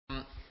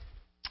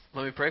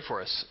Let me pray for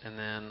us, and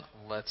then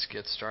let's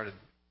get started.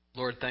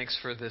 Lord, thanks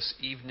for this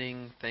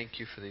evening.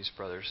 Thank you for these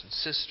brothers and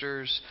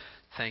sisters.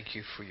 Thank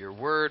you for your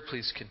word.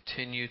 Please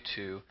continue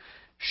to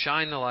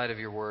shine the light of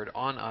your word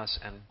on us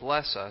and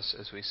bless us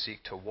as we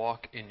seek to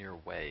walk in your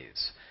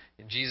ways.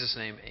 In Jesus'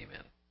 name,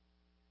 amen.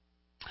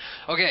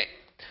 Okay,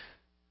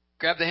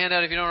 grab the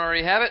handout if you don't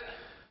already have it.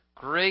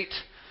 Great.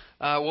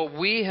 What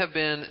we have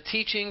been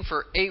teaching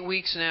for 8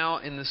 weeks now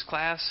in this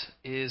class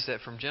is that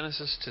from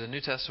Genesis to the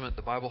New Testament,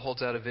 the Bible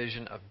holds out a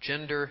vision of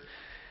gender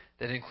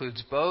that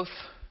includes both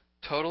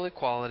total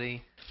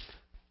equality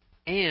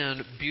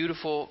and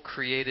beautiful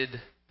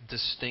created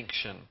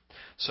distinction.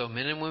 So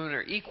men and women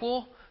are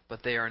equal,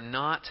 but they are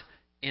not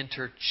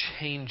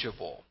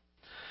interchangeable.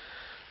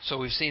 So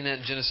we've seen that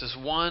in Genesis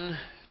 1,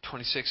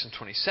 26 and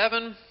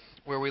 27,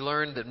 where we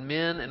learned that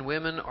men and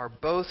women are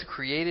both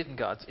created in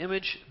God's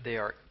image. They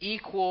are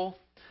equal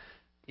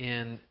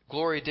in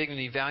glory,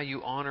 dignity,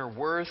 value, honor,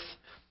 worth.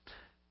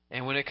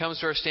 And when it comes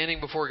to our standing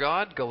before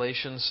God,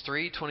 Galatians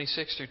 3,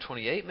 26 through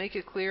 28 make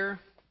it clear.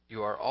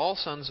 You are all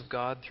sons of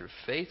God through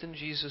faith in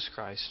Jesus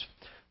Christ.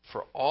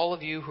 For all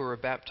of you who are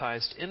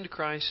baptized into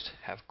Christ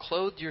have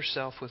clothed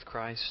yourself with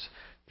Christ.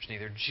 There's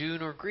neither Jew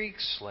nor Greek,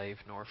 slave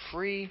nor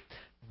free,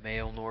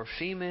 male nor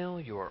female.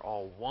 You are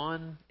all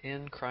one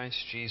in Christ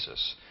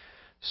Jesus.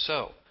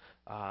 So,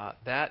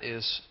 that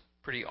is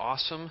pretty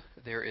awesome.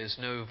 There is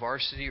no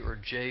varsity or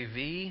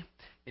JV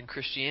in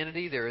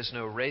Christianity. There is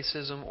no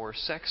racism or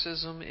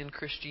sexism in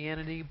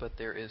Christianity, but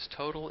there is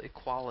total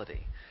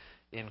equality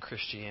in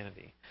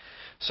Christianity.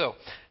 So,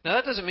 now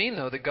that doesn't mean,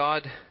 though, that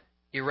God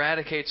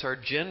eradicates our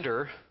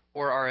gender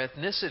or our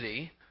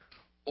ethnicity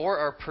or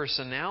our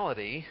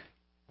personality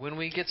when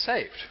we get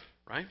saved,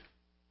 right?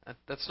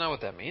 That's not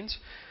what that means.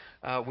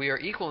 We are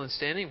equal in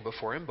standing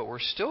before Him, but we're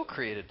still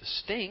created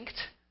distinct,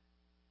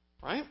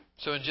 right?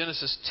 So in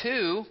Genesis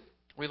 2,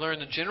 we learn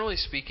that generally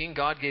speaking,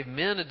 God gave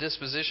men a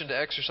disposition to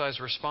exercise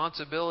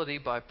responsibility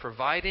by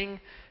providing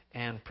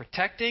and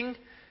protecting.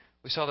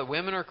 We saw that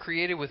women are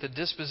created with a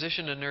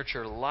disposition to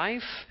nurture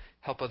life,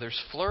 help others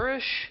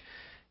flourish.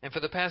 And for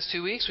the past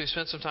 2 weeks, we've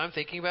spent some time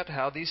thinking about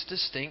how these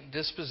distinct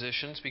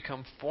dispositions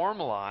become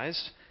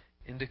formalized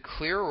into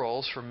clear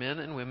roles for men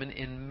and women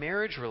in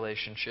marriage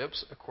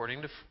relationships,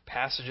 according to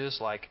passages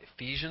like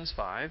Ephesians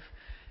 5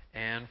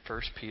 and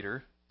 1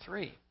 Peter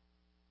 3.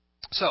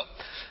 So,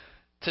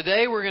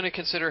 today we're going to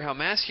consider how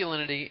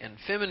masculinity and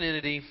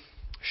femininity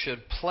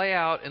should play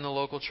out in the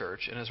local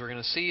church. And as we're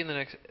going to see in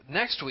the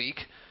next week,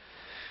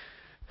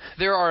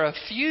 there are a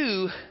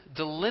few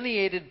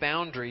delineated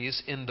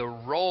boundaries in the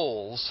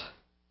roles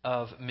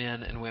of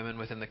men and women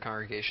within the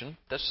congregation.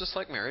 That's just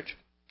like marriage.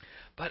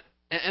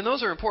 And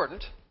those are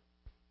important.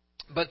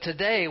 But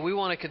today we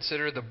want to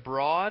consider the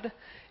broad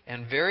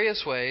and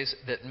various ways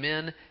that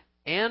men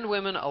and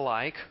women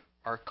alike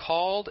are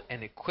called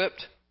and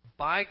equipped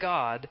by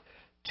God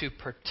to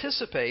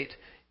participate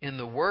in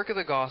the work of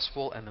the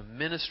gospel and the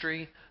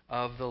ministry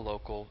of the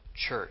local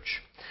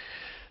church.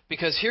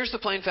 Because here's the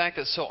plain fact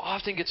that so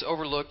often gets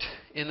overlooked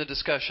in the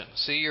discussion.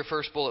 See your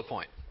first bullet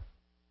point.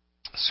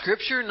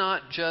 Scripture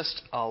not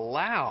just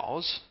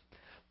allows,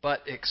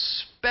 but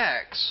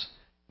expects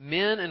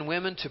men and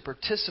women to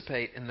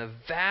participate in the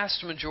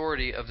vast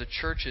majority of the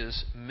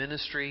church's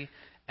ministry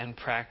and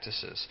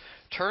practices.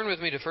 Turn with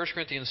me to 1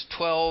 Corinthians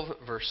 12,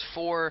 verse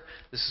 4.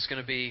 This is going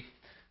to be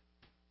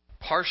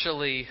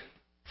partially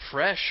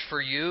fresh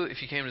for you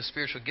if you came to the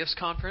Spiritual Gifts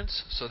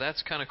Conference, so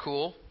that's kind of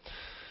cool.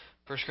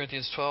 1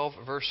 Corinthians 12,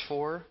 verse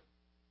 4.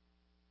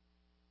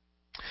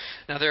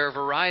 Now there are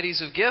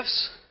varieties of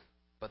gifts,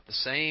 but the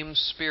same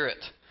Spirit.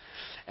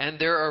 And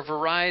there are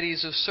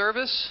varieties of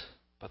service,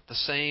 but the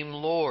same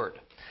Lord.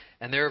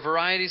 And there are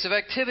varieties of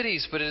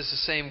activities, but it is the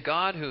same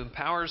God who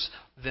empowers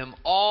them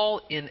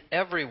all in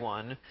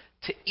everyone.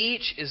 To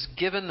each is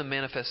given the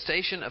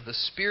manifestation of the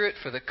Spirit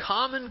for the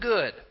common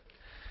good.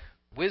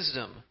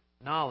 Wisdom,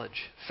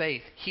 knowledge,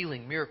 faith,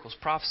 healing, miracles,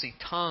 prophecy,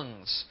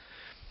 tongues.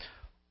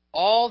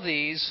 All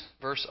these,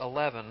 verse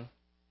 11,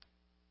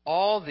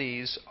 all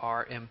these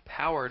are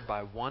empowered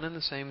by one and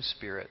the same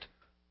Spirit,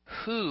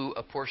 who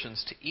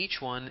apportions to each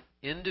one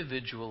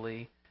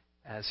individually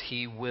as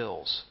He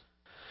wills.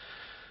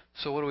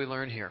 So what do we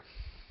learn here?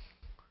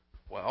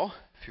 Well,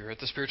 if you're at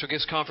the Spiritual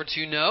Gifts Conference,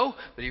 you know,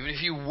 but even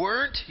if you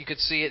weren't, you could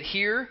see it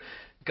here.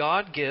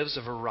 God gives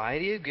a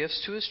variety of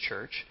gifts to His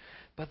church,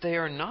 but they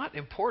are not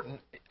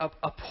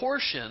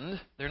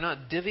apportioned, they're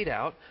not divvied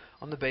out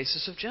on the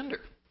basis of gender.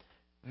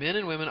 Men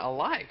and women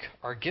alike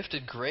are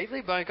gifted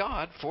greatly by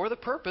God for the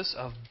purpose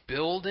of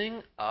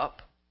building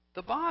up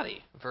the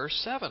body. Verse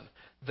 7,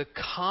 the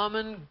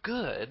common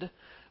good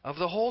of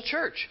the whole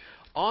church.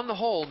 On the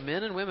whole,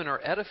 men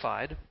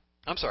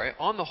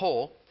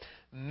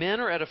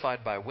are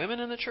edified by women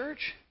in the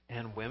church,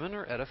 and women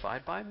are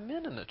edified by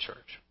men in the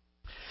church.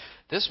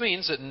 This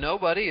means that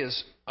nobody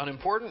is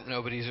unimportant,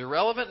 nobody is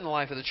irrelevant in the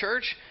life of the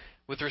church.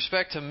 With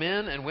respect to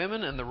men and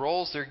women and the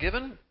roles they're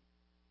given,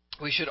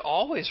 we should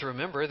always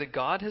remember that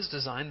God has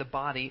designed the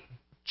body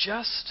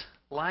just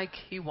like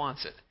He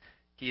wants it.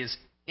 He is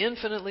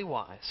infinitely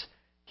wise.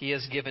 He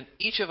has given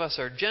each of us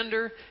our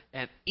gender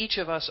and each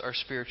of us our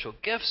spiritual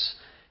gifts,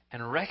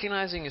 and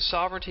recognizing His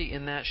sovereignty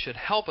in that should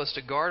help us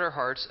to guard our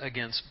hearts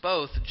against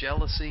both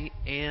jealousy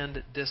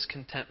and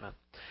discontentment.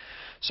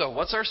 So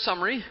what's our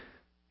summary?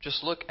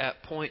 Just look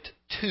at point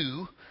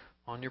 2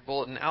 on your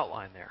bulletin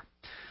outline there.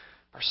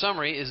 Our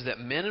summary is that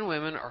men and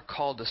women are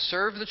called to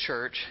serve the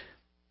church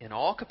in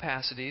all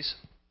capacities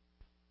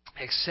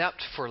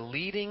except for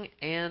leading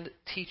and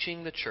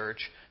teaching the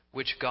church,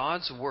 which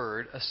God's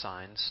Word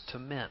assigns to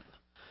men.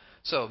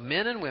 So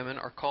men and women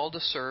are called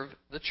to serve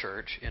the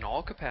church in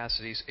all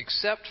capacities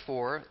except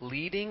for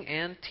leading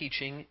and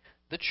teaching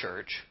the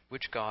church,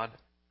 which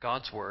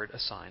God's Word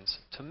assigns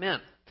to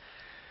men.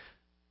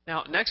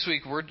 Now, next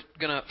week we're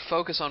going to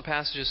focus on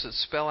passages that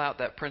spell out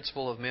that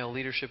principle of male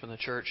leadership in the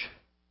church.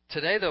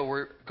 Today, though,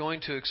 we're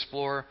going to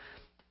explore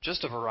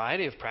just a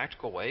variety of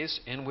practical ways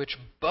in which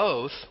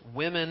both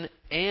women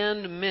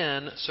and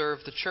men serve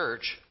the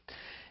church.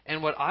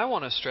 And what I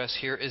want to stress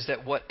here is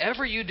that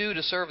whatever you do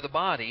to serve the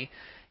body,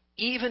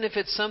 even if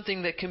it's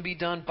something that can be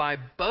done by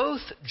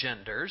both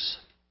genders,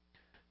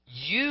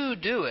 you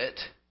do it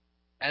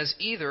as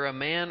either a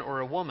man or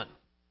a woman.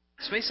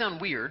 This may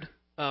sound weird,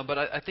 but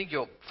I think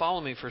you'll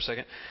follow me for a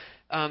second.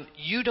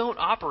 You don't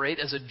operate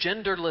as a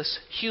genderless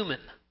human,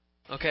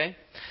 okay?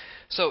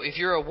 So if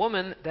you're a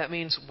woman, that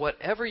means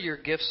whatever your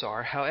gifts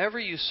are, however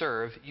you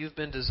serve, you've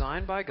been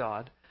designed by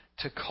God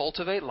to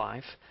cultivate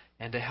life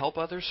and to help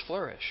others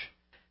flourish.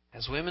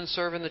 As women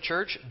serve in the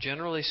church,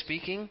 generally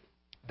speaking,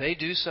 they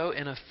do so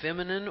in a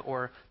feminine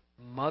or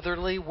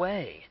motherly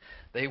way.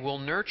 They will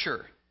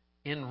nurture,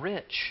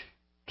 enrich,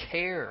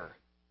 care,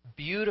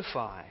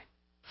 beautify,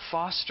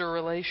 foster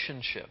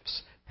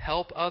relationships,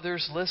 help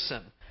others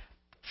listen,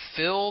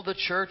 fill the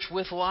church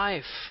with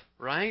life,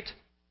 right?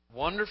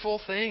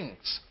 Wonderful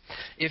things.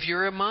 If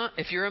you're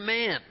a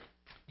man,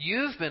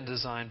 you've been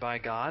designed by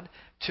God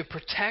to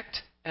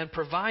protect and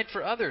provide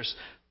for others.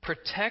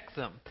 Protect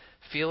them.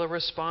 Feel a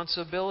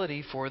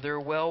responsibility for their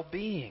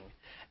well-being.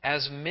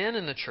 As men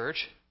in the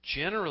church,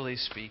 generally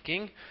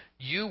speaking,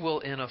 you will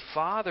in a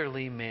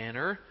fatherly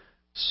manner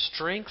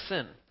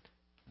strengthen,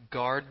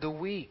 guard the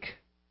weak,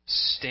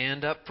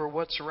 stand up for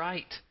what's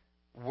right,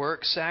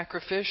 work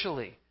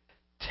sacrificially,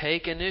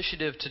 take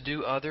initiative to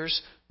do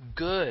others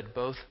good,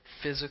 both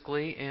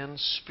physically and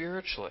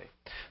spiritually.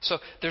 So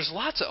there's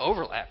lots of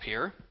overlap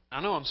here.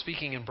 I know I'm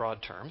speaking in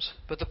broad terms,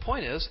 but the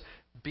point is,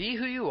 be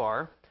who you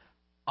are,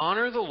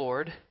 honor the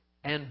Lord,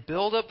 and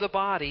build up the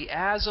body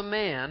as a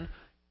man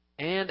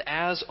and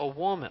as a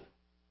woman.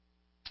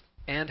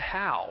 And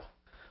how?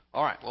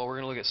 All right, well,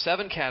 we're going to look at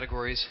 7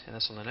 categories, and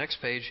that's on the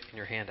next page in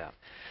your handout.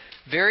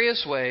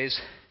 Various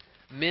ways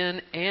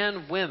men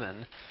and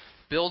women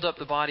build up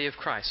the body of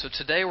Christ. So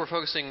today we're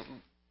focusing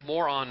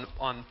more on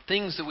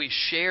things that we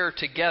share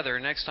together.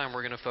 Next time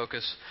we're going to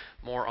focus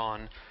more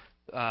on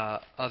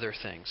other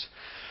things.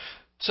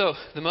 So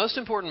the most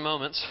important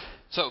moments.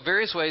 So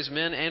various ways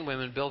men and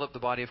women build up the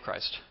body of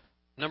Christ.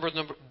 Number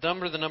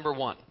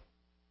 1.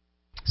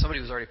 Somebody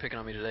was already picking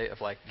on me today of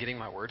like getting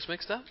my words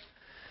mixed up.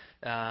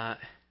 And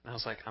I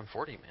was like, I'm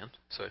 40, man.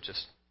 So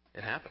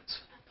it happens.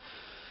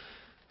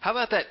 How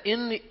about that?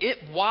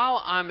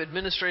 While I'm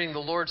administrating the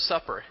Lord's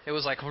Supper, it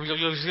was like, if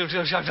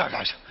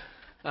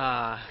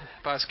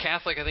I was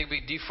Catholic, I think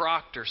it'd be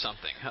defrocked or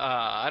something.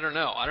 I don't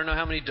know. I don't know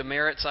how many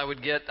demerits I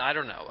would get. I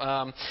don't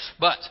know.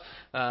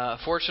 But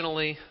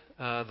fortunately,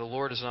 the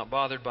Lord is not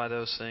bothered by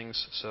those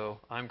things, so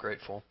I'm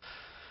grateful.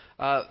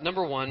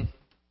 Number 1,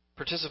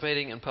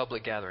 participating in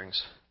public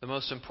gatherings. The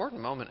most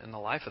important moment in the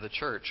life of the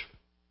church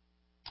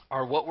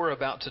are what we're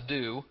about to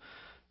do.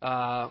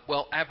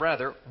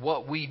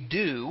 What we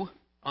do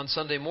on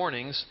Sunday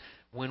mornings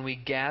when we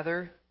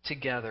gather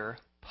together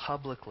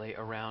publicly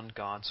around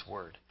God's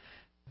Word.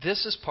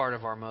 This is part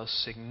of our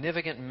most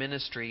significant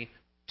ministry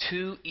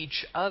to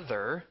each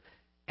other,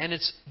 and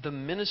it's the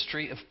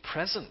ministry of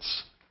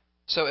presence.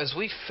 So as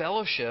we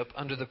fellowship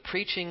under the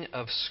preaching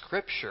of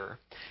Scripture,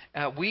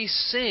 we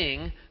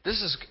sing.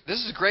 This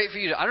is great for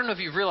you. I don't know if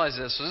you've realized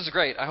this, so this is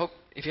great. I hope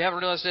if you haven't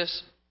realized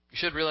this, you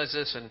should realize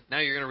this, and now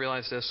you're going to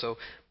realize this, so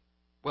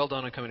well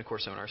done on coming to core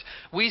seminars.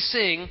 We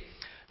sing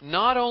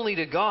not only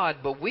to God,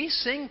 but we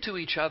sing to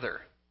each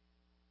other.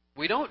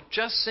 We don't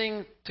just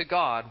sing to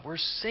God, we're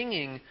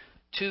singing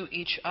to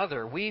each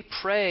other. We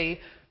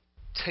pray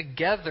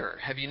together.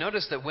 Have you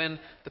noticed that when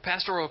the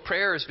pastoral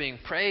prayer is being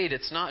prayed,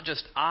 it's not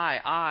just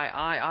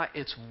I,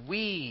 it's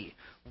we.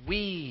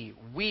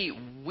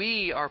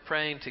 We are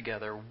praying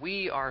together.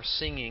 We are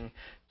singing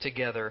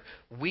together.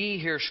 We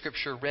hear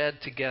Scripture read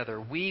together.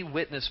 We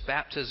witness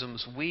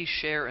baptisms. We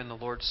share in the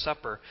Lord's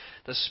Supper.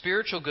 The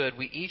spiritual good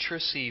we each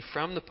receive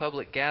from the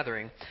public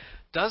gathering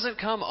doesn't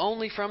come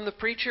only from the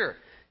preacher.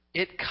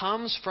 It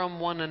comes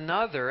from one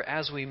another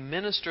as we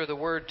minister the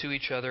Word to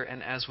each other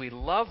and as we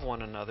love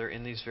one another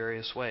in these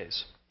various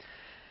ways.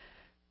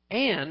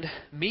 And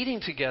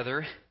meeting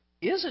together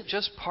isn't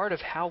just part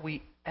of how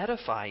we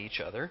edify each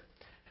other.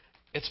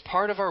 It's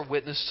part of our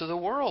witness to the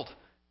world.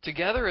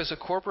 Together as a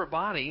corporate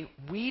body,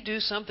 we do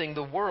something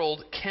the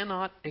world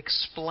cannot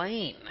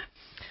explain.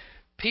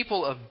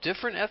 people of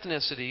different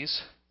ethnicities,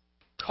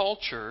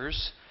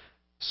 cultures,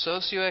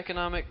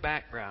 socioeconomic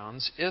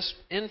backgrounds,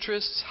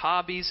 interests,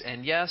 hobbies,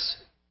 and yes,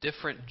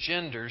 different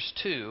genders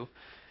too,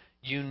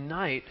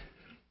 unite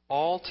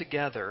all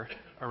together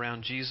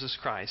around Jesus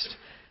Christ.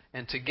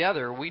 And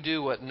together we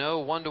do what no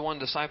one-to-one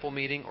disciple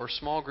meeting or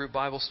small group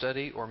Bible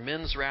study or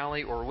men's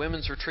rally or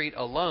women's retreat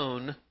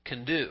alone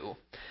can do.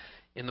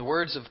 In the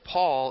words of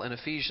Paul in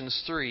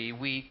Ephesians 3,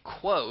 we,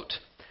 quote,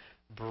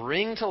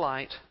 bring to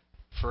light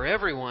for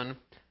everyone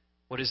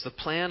what is the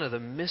plan of the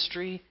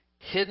mystery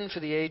hidden for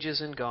the ages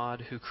in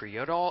God who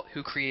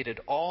created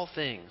all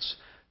things,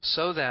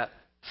 so that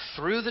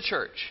through the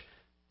church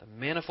the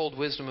manifold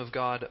wisdom of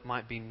God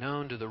might be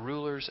known to the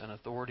rulers and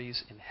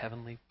authorities in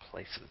heavenly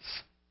places.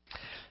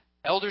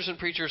 Elders and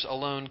preachers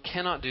alone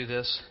cannot do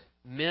this.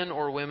 Men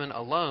or women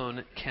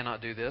alone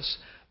cannot do this.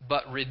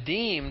 But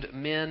redeemed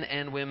men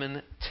and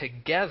women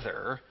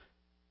together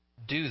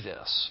do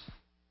this.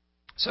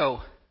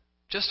 So,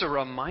 just a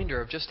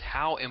reminder of just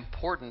how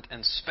important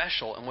and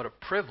special and what a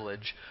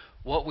privilege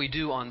what we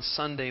do on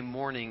Sunday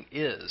morning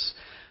is.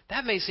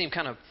 That may seem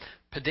kind of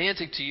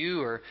pedantic to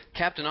you or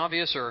Captain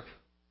Obvious, or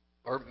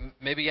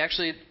maybe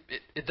actually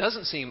it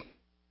doesn't seem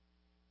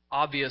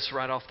obvious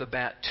right off the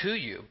bat to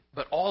you,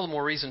 but all the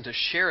more reason to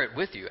share it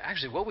with you.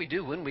 Actually, what we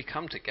do when we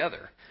come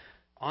together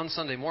on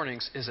Sunday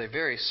mornings is a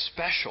very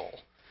special,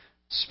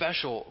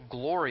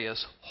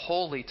 glorious,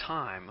 holy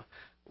time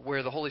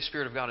where the Holy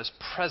Spirit of God is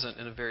present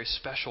in a very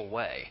special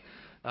way.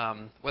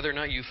 Whether or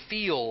not you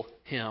feel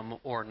Him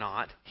or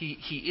not, He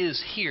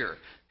is here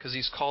because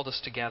He's called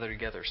us to gather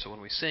together. So when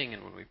we sing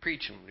and when we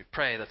preach and when we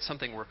pray, that's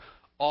something we're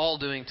all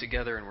doing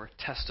together and we're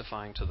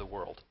testifying to the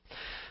world.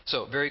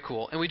 So, very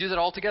cool. And we do that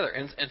all together.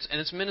 And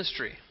it's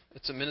ministry.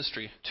 It's a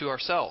ministry to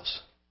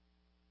ourselves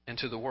and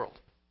to the world.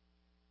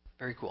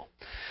 Very cool.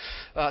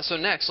 So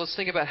next, let's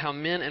think about how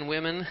men and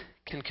women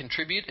can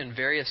contribute in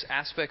various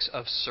aspects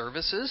of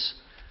services,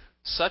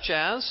 such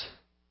as,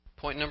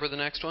 point number the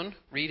next one,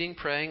 reading,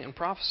 praying, and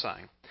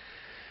prophesying.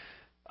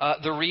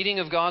 The reading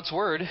of God's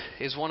Word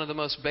is one of the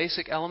most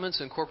basic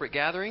elements in corporate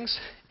gatherings,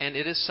 and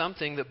it is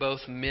something that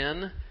both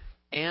men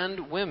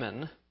and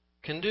women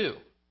can do.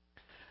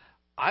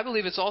 I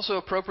believe it's also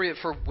appropriate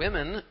for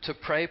women to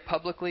pray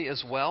publicly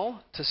as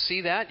well. To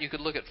see that, you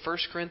could look at 1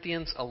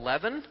 Corinthians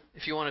 11,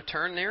 if you want to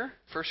turn there.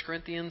 1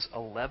 Corinthians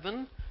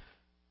 11,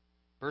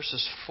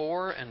 verses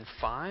 4 and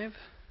 5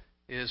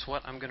 is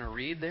what I'm going to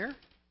read there.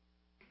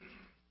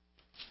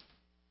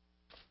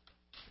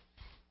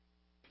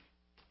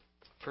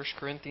 First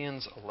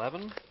Corinthians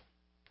 11,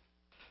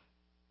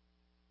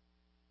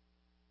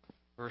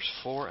 verse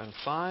 4 and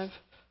 5.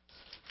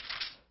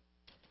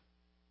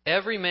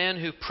 Every man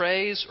who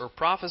prays or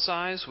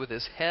prophesies with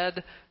his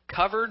head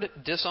covered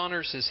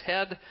dishonors his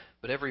head,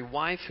 but every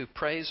wife who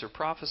prays or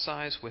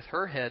prophesies with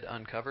her head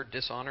uncovered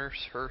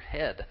dishonors her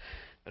head.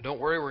 Now don't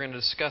worry, we're going to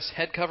discuss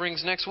head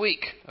coverings next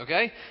week,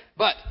 okay?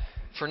 But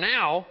for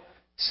now,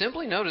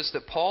 simply notice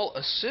that Paul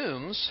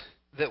assumes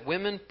that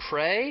women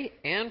pray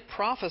and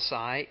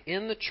prophesy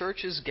in the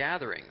church's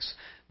gatherings.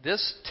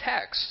 This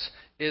text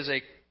is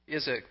a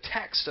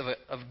text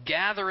of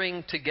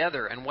gathering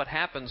together and what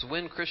happens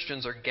when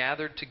Christians are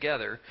gathered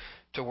together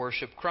to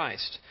worship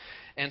Christ.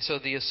 And so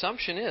the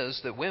assumption is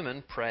that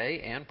women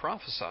pray and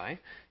prophesy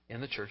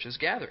in the church's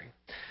gathering.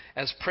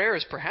 As prayer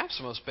is perhaps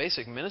the most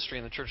basic ministry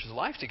in the church's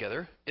life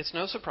together, it's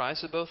no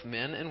surprise that both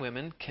men and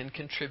women can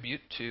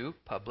contribute to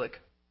public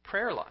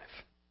prayer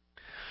life.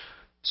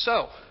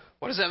 So,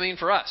 what does that mean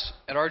for us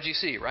at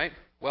RGC, right?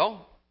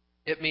 Well,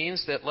 it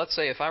means that, let's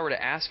say, if I were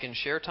to ask in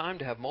share time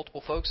to have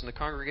multiple folks in the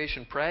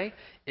congregation pray,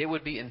 it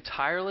would be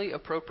entirely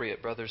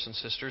appropriate, brothers and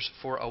sisters,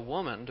 for a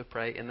woman to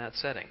pray in that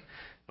setting.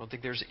 I don't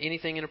think there's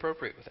anything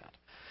inappropriate with that.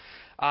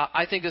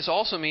 I think this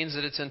also means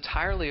that it's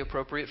entirely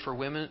appropriate for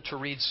women to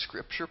read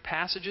scripture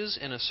passages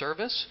in a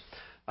service,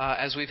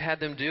 as we've had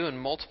them do in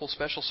multiple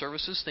special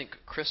services. Think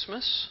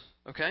Christmas,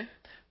 okay?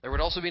 There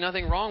would also be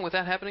nothing wrong with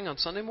that happening on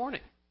Sunday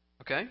morning,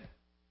 okay?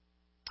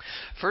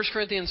 1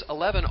 Corinthians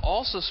 11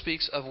 also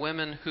speaks of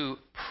women who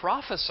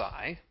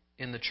prophesy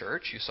in the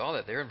church. You saw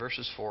that there in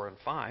verses 4 and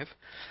 5.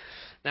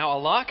 Now, a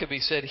lot could be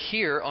said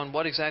here on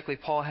what exactly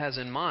Paul has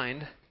in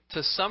mind.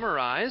 To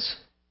summarize,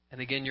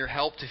 and again, you're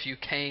helped if you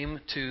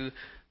came to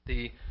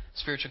the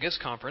Spiritual Gifts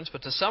Conference,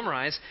 but to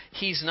summarize,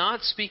 he's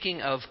not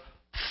speaking of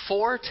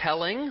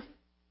foretelling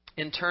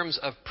in terms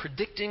of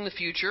predicting the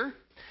future,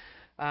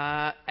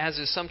 as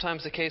is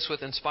sometimes the case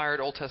with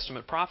inspired Old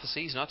Testament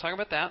prophecy. He's not talking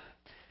about that.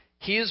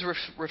 He is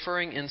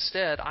referring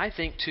instead, I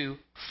think, to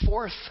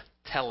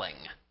forthtelling,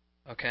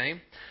 okay?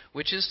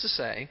 Which is to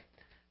say,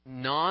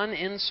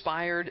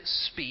 non-inspired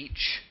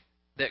speech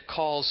that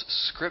calls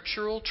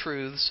scriptural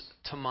truths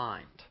to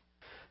mind.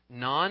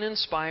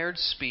 Non-inspired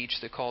speech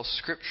that calls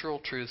scriptural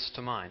truths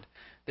to mind.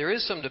 There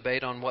is some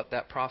debate on what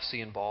that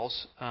prophecy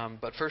involves,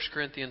 but 1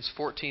 Corinthians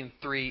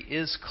 14:3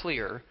 is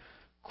clear,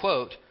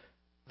 quote,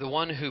 "The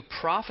one who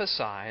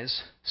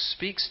prophesies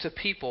speaks to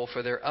people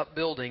for their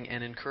upbuilding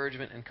and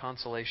encouragement and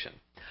consolation."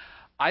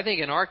 I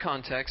think in our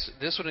context,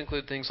 this would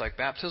include things like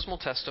baptismal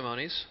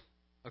testimonies,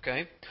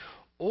 okay,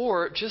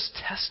 or just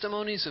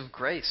testimonies of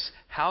grace,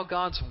 how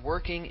God's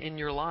working in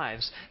your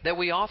lives that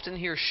we often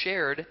hear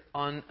shared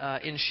on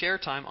in share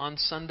time on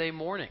Sunday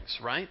mornings,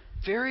 right?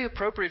 Very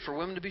appropriate for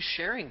women to be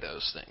sharing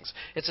those things.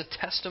 It's a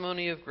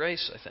testimony of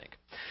grace, I think.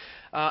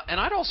 And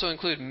I'd also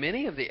include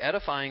many of the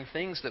edifying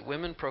things that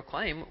women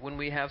proclaim when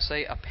we have,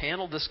 say, a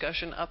panel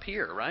discussion up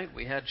here, right?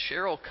 We had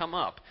Cheryl come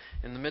up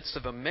in the midst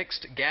of a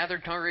mixed,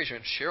 gathered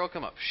congregation. Cheryl,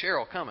 come up.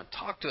 Cheryl, come and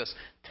talk to us.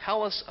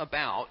 Tell us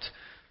about,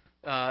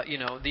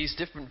 these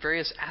different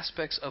various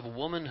aspects of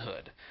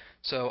womanhood.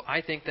 So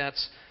I think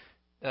that's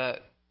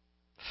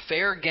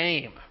fair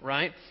game,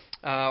 right?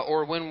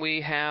 Or when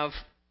we have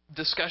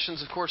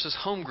discussions, of course, as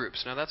home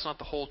groups. Now, that's not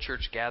the whole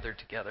church gathered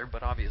together,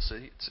 but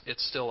obviously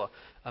it's still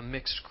a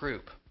mixed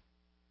group.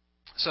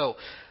 So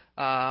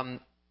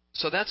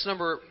that's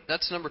number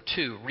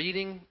 2: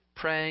 reading,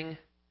 praying,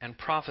 and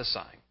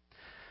prophesying.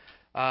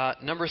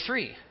 Number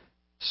 3: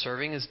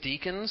 serving as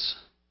deacons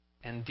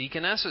and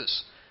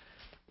deaconesses.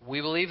 We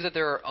believe that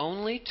there are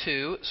only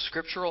 2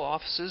 scriptural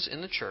offices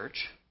in the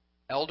church: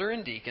 elder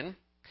and deacon.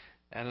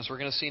 And as we're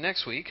going to see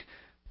next week,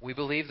 we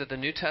believe that the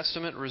New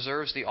Testament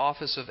reserves the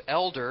office of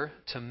elder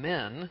to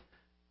men,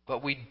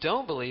 but we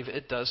don't believe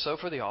it does so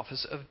for the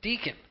office of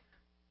deacon.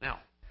 Now,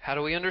 how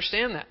do we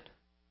understand that?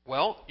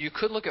 Well, you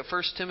could look at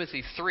 1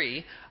 Timothy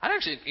 3. I'd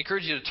actually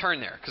encourage you to turn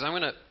there, because I'm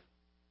going to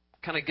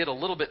kind of get a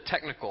little bit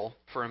technical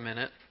for a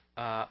minute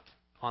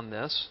on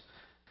this.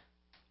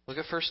 Look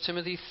at 1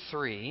 Timothy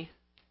 3,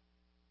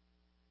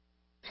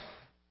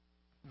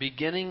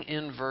 beginning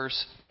in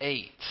verse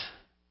 8.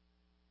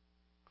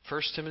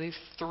 1 Timothy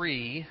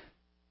 3,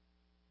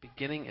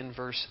 beginning in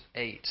verse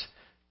 8.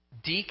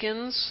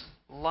 Deacons,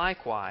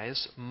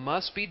 likewise,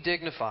 must be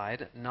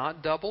dignified,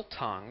 not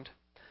double-tongued,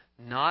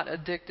 not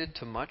addicted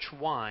to much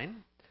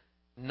wine,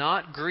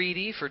 not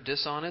greedy for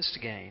dishonest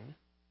gain.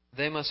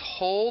 They must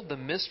hold the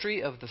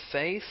mystery of the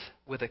faith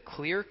with a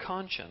clear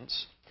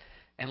conscience,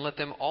 and let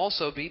them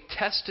also be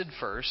tested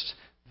first,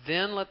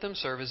 then let them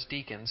serve as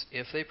deacons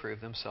if they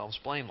prove themselves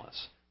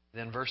blameless.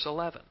 Then verse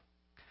 11.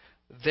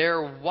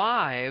 Their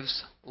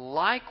wives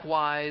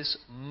likewise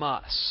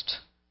must.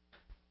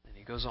 And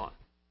he goes on.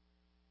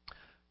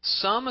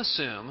 Some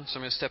assume, so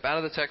I'm going to step out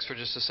of the text for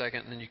just a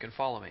second and then you can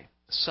follow me.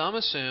 Some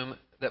assume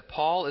that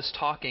Paul is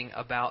talking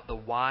about the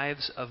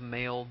wives of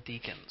male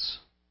deacons.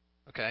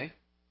 Okay?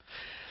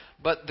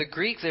 But the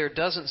Greek there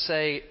doesn't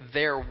say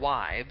their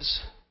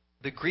wives.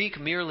 The Greek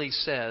merely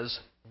says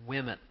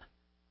women.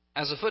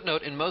 As a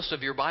footnote in most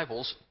of your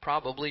Bibles,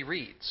 probably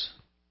reads.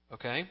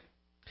 Okay?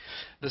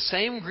 The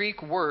same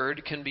Greek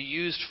word can be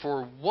used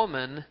for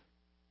woman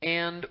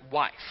and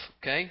wife.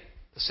 Okay?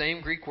 The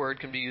same Greek word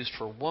can be used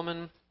for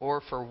woman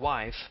or for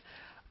wife.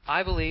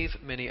 I believe,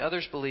 many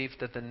others believe,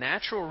 that the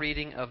natural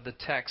reading of the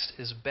text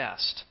is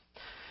best.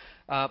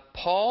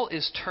 Paul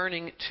is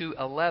turning to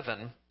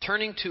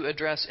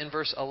address in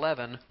verse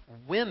 11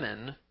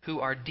 women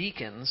who are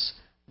deacons,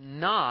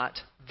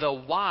 not the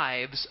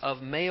wives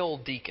of male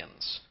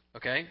deacons.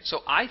 Okay?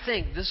 So I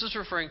think this is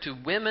referring to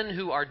women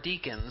who are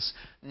deacons,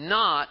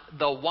 not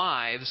the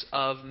wives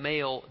of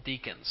male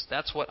deacons.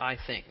 That's what I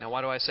think. Now,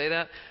 why do I say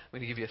that? I'm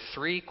going to give you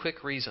 3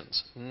 quick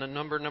reasons.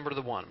 Number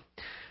 1.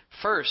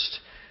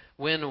 First,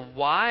 when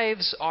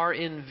wives are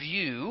in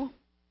view,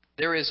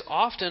 there is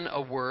often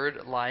a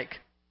word like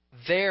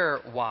their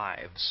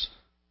wives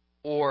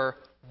or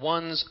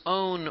one's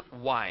own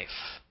wife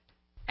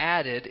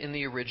added in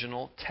the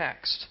original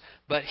text.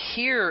 But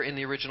here in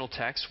the original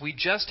text, we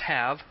just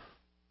have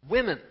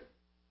women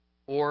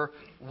or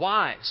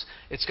wives.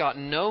 It's got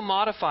no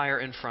modifier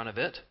in front of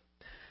it.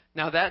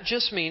 Now that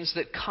just means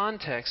that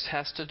context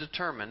has to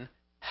determine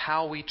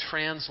how we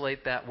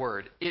translate that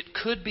word. It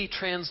could be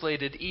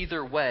translated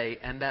either way,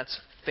 and that's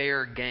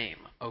fair game,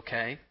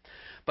 okay?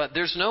 But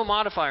there's no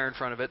modifier in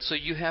front of it, so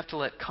you have to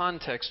let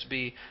context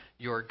be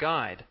your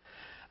guide.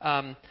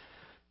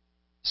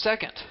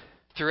 Second,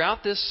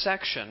 throughout this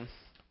section,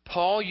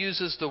 Paul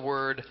uses the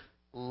word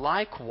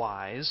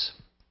likewise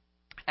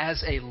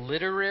as a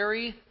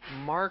literary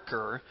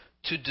marker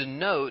to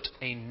denote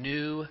a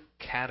new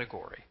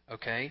category.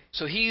 Okay?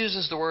 So he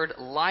uses the word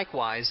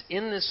likewise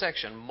in this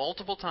section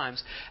multiple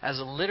times as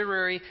a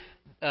literary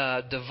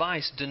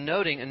device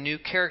denoting a new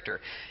character.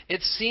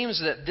 It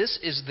seems that this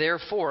is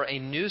therefore a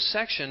new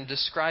section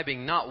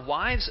describing not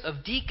wives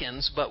of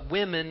deacons, but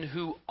women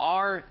who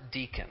are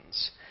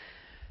deacons.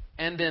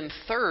 And then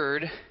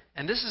third,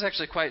 and this is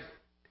actually quite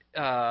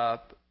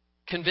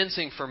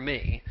convincing for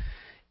me,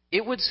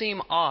 it would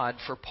seem odd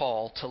for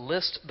Paul to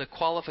list the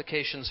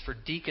qualifications for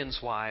deacons'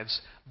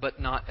 wives,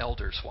 but not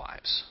elders'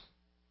 wives.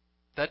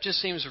 That just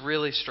seems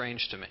really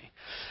strange to me.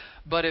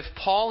 But if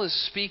Paul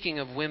is speaking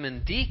of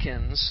women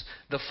deacons,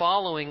 the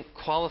following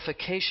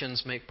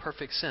qualifications make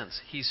perfect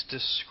sense. He's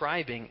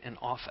describing an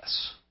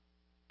office.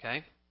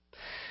 Okay?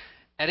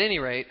 At any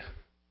rate,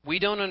 we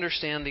don't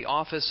understand the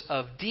office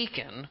of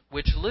deacon,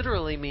 which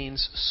literally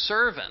means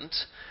servant,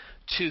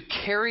 to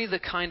carry the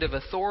kind of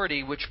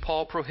authority which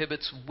Paul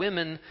prohibits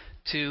women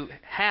to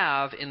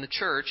have in the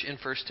church in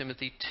 1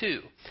 Timothy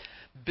 2.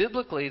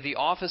 Biblically, the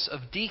office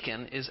of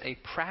deacon is a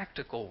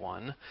practical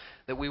one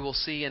that we will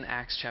see in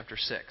Acts chapter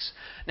 6.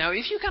 Now,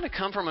 if you kind of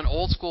come from an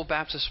old school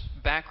Baptist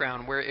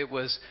background where it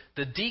was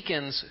the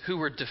deacons who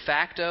were de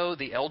facto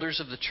the elders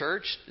of the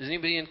church, does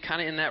anybody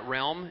kind of in that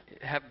realm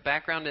have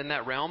background in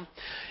that realm?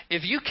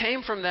 If you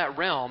came from that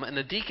realm and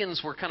the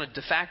deacons were kind of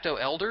de facto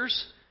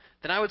elders,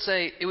 then I would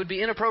say it would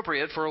be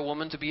inappropriate for a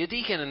woman to be a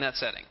deacon in that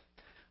setting.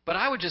 But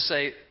I would just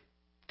say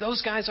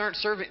those guys aren't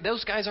serving.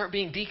 Those guys aren't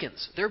being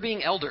deacons. They're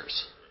being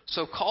elders.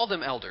 So call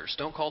them elders.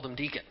 Don't call them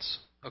deacons.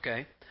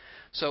 Okay?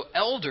 So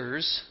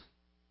elders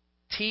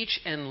teach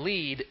and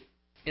lead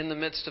in the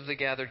midst of the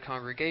gathered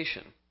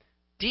congregation.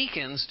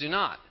 Deacons do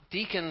not.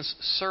 Deacons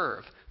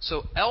serve.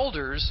 So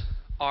elders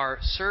are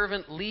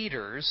servant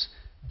leaders.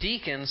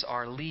 Deacons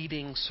are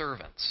leading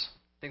servants.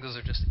 I think those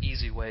are just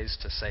easy ways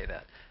to say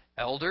that.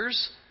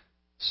 Elders,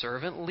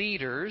 servant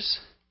leaders.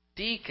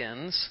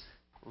 Deacons,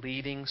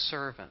 leading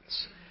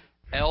servants.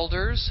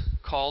 Elders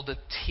called to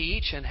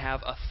teach and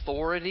have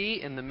authority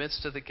in the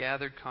midst of the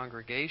gathered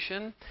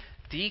congregation.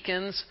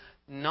 Deacons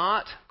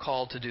not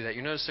called to do that.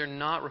 You notice they're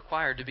not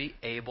required to be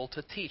able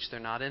to teach. They're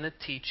not in a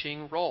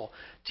teaching role.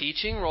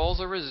 Teaching roles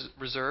are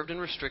reserved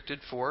and restricted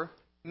for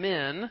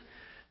men.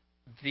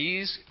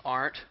 These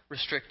aren't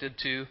restricted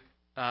to,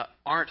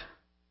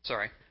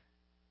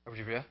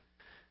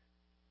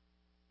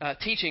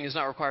 teaching is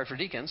not required for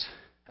deacons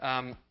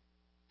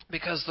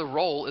because the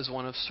role is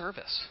one of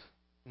service,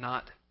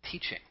 not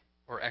teaching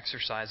or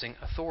exercising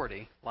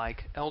authority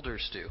like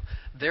elders do.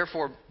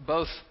 Therefore,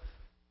 both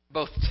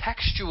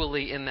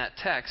textually in that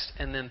text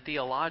and then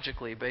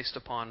theologically based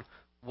upon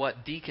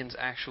what deacons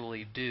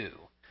actually do,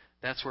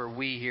 that's where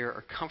we here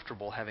are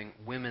comfortable having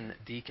women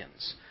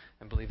deacons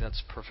and believe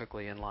that's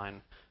perfectly in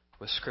line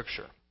with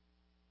Scripture.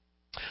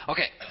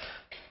 Okay,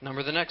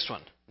 the next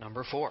one,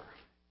 number 4.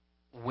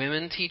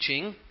 Women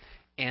teaching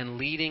and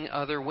leading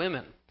other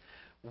women.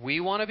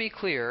 We want to be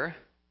clear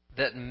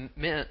that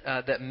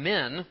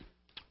men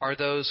are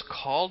those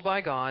called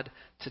by God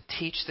to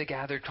teach the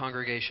gathered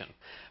congregation.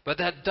 But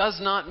that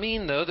does not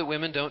mean, though, that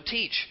women don't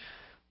teach.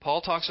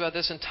 Paul talks about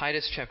this in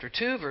Titus chapter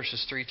 2,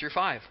 verses 3 through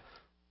 5.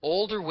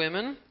 Older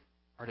women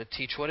are to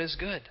teach what is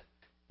good,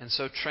 and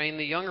so train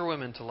the younger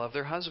women to love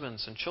their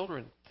husbands and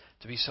children,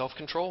 to be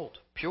self-controlled,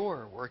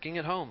 pure, working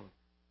at home,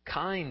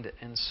 kind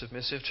and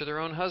submissive to their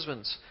own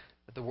husbands,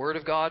 that the word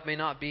of God may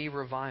not be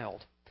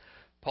reviled.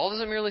 Paul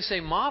doesn't merely say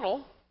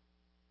model.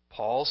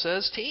 Paul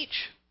says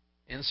teach,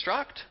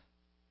 instruct,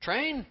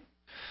 train.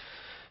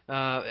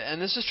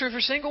 And this is true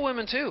for single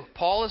women too.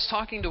 Paul is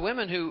talking to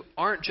women who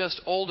aren't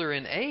just older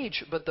in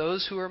age, but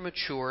those who are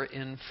mature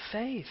in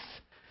faith.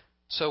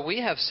 So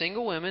we have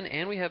single women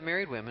and we have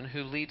married women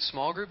who lead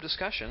small group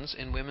discussions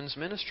in women's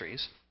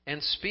ministries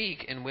and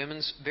speak in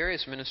women's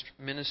various women's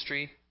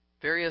ministry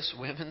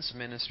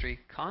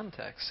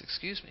contexts.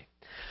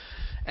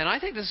 And I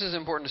think this is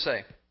important to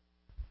say.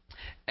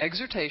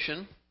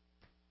 Exhortation,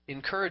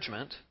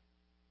 encouragement,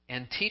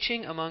 and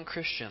teaching among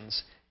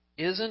Christians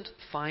isn't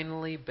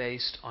finally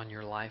based on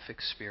your life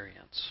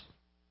experience.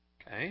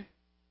 Okay?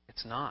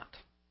 It's not.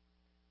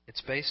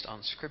 It's based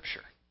on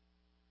Scripture.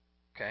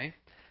 Okay?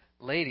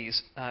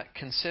 Ladies,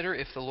 consider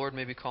if the Lord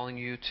may be calling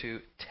you to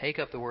take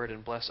up the word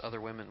and bless other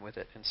women with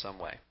it in some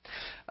way.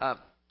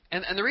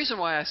 And the reason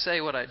why I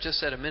say what I just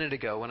said a minute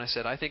ago when I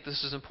said I think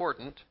this is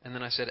important, and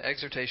then I said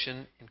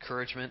exhortation,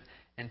 encouragement,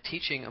 and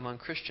teaching among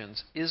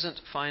Christians isn't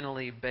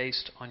finally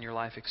based on your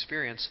life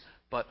experience,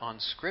 but on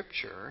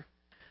Scripture,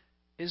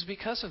 is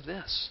because of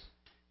this.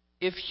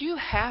 If you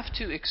have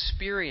to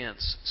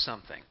experience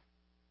something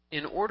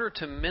in order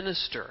to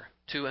minister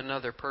to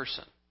another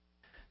person,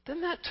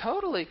 then that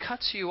totally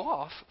cuts you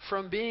off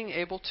from being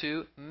able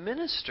to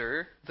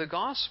minister the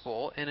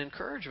gospel and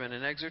encouragement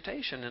and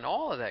exhortation and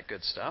all of that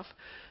good stuff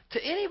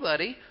to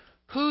anybody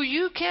who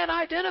you can't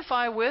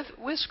identify with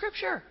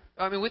Scripture.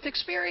 With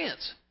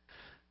experience.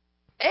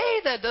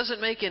 That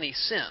doesn't make any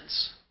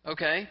sense,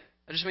 okay?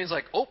 It just means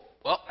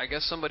I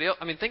guess somebody else.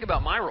 Think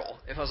about my role.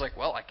 If I was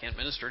I can't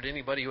minister to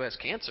anybody who has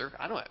cancer.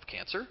 I don't have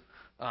cancer.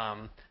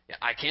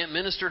 I can't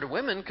minister to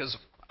women because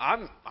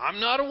I'm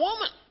not a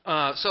woman.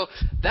 So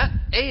that,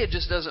 A, it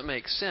just doesn't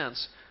make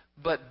sense.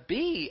 But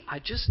B, I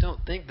just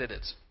don't think that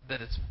it's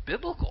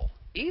biblical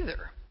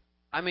either.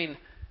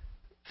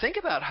 Think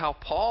about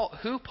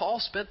who Paul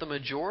spent the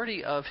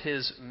majority of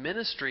his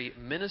ministry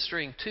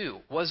ministering to.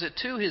 Was it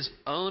to his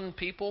own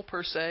people,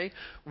 per se,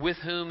 with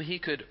whom he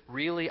could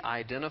really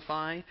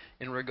identify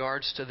in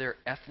regards to their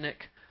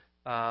ethnic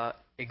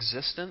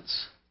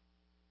existence?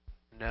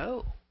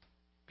 No.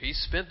 He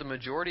spent the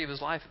majority of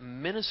his life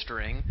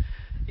ministering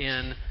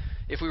in,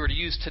 if we were to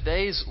use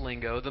today's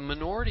lingo, the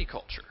minority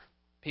culture.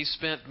 He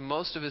spent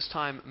most of his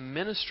time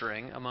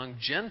ministering among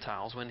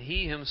Gentiles when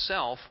he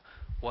himself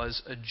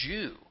was a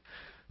Jew.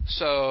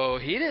 So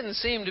he didn't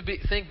seem to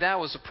think that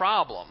was a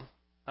problem.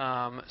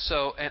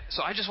 So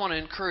I just want to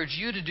encourage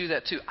you to do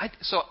that too.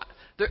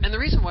 And the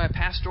reason why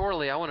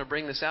pastorally I want to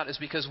bring this out is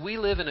because we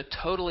live in a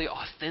totally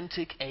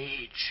authentic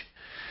age.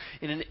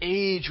 in an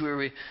age where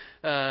we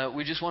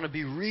just want to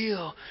be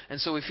real, and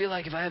so we feel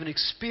like if I haven't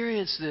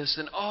experienced this,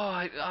 then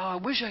I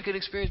wish I could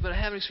experience, but I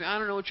haven't experienced. I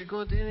don't know what you're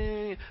going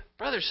through.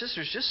 Brothers,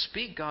 sisters, just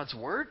speak God's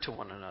word to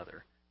one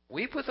another.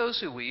 Weep with those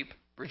who weep,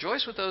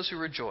 rejoice with those who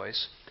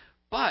rejoice.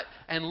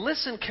 And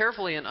listen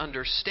carefully and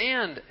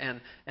understand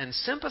and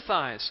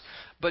sympathize.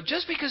 But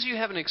just because you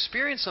haven't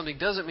experienced something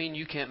doesn't mean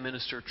you can't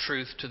minister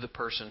truth to the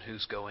person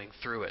who's going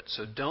through it.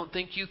 So don't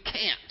think you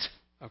can't,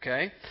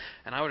 okay?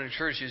 And I would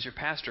encourage you as your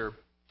pastor,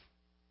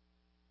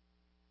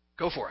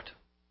 go for it,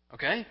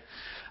 okay?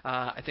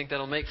 I think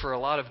that'll make for a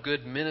lot of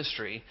good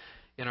ministry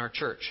in our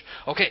church.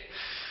 Okay,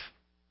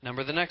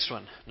 the next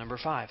one, number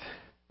 5,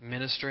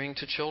 ministering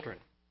to children.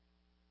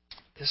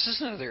 This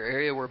is another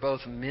area where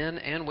both men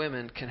and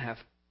women can have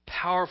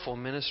powerful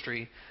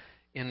ministry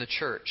in the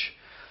church.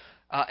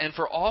 And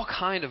for all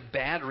kind of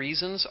bad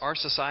reasons, our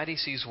society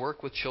sees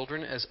work with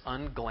children as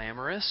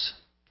unglamorous.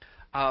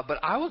 But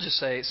I will just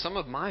say some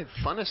of my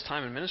funnest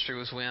time in ministry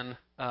was when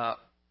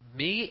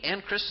me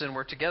and Kristen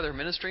were together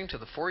ministering to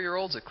the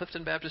 4-year-olds at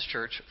Clifton Baptist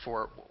Church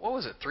for,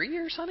 3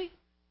 years, honey?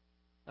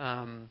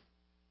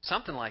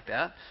 Something like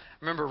that.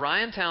 Remember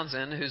Ryan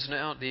Townsend, who's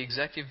now the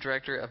executive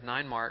director of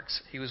 9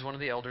 Marks. He was one of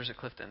the elders at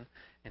Clifton,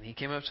 and he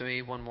came up to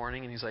me one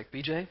morning and he's like,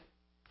 "BJ,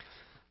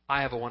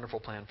 I have a wonderful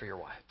plan for your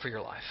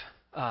life."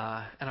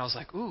 And I was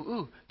like,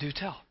 "Ooh, do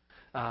tell."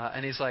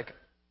 And he's like,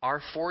 "Our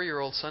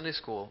 4-year-old Sunday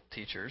school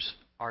teachers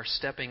are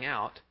stepping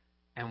out,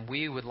 and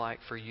we would like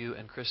for you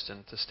and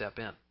Kristen to step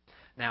in."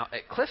 Now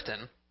at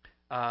Clifton,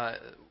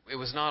 it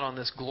was not on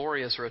this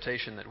glorious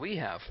rotation that we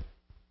have.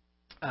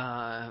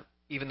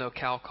 Even though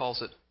Cal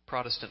calls it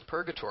Protestant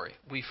purgatory.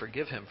 We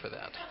forgive him for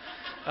that.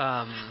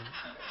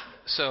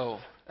 So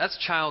that's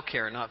child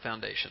care, not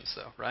foundations,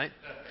 though, right?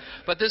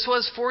 But this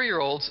was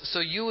 4-year-olds,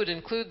 so you would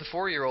include the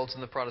 4-year-olds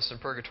in the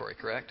Protestant purgatory,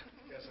 correct?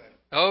 Yes,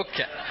 I am.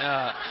 Okay.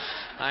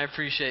 I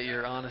appreciate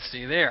your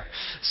honesty there.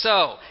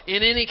 So,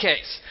 in any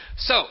case,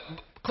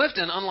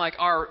 Clifton, unlike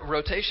our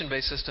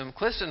rotation-based system,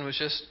 Clifton was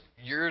just,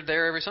 you're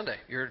there every Sunday.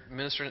 You're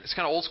ministering. It's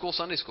kind of old school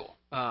Sunday school.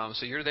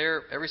 So you're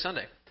there every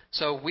Sunday.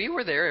 So we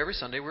were there every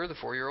Sunday. We were the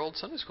 4-year-old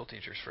Sunday school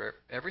teachers for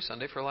every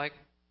Sunday for like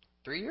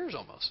 3 years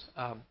almost.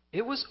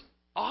 It was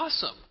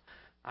awesome.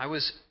 I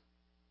was,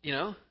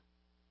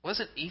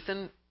 wasn't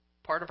Ethan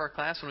part of our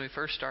class when we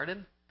first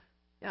started?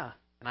 Yeah.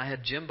 And I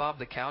had Jim Bob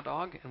the Cow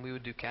Dog, and we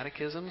would do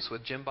catechisms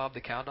with Jim Bob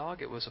the Cow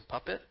Dog. It was a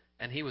puppet,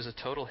 and he was a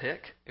total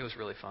hick. It was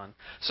really fun.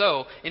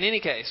 So, in any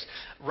case,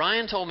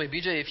 Ryan told me,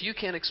 "BJ, if you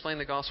can't explain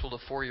the gospel to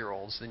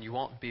 4-year-olds, then you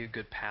won't be a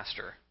good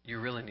pastor. You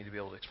really need to be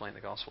able to explain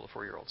the gospel to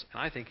 4-year-olds."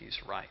 And I think he's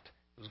right.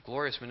 It was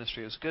glorious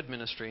ministry. It was good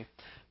ministry.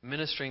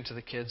 Ministering to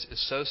the kids is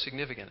so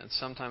significant, and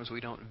sometimes we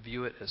don't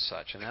view it as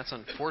such, and that's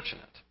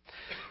unfortunate.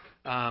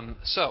 But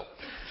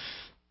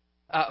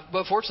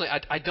fortunately,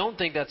 I don't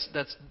think that's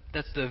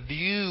the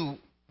view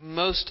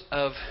most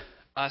of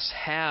us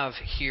have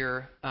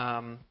here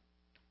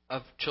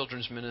of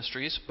children's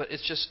ministries, but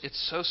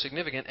it's so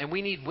significant, and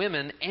we need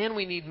women and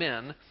we need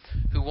men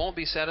who won't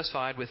be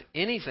satisfied with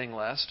anything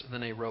less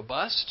than a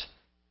robust,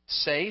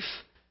 safe,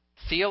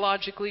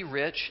 theologically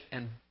rich,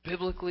 and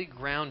biblically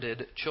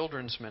grounded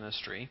children's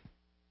ministry,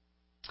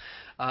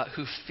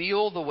 who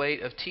feel the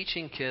weight of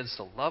teaching kids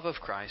the love of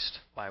Christ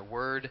by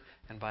word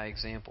and by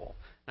example.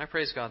 And I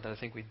praise God that I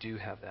think we do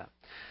have that.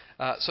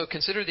 So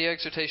consider the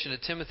exhortation to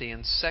Timothy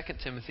in 2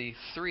 Timothy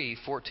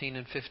 3:14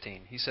 and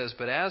 15. He says,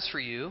 "But as for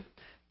you,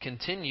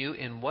 continue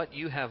in what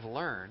you have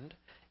learned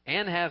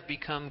and have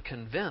become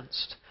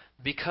convinced,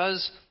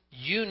 because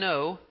you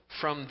know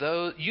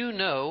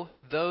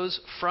those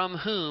from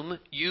whom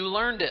you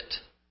learned it,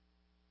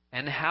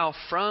 and how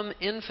from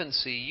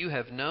infancy you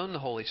have known the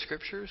Holy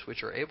Scriptures,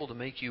 which are able to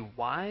make you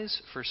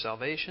wise for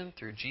salvation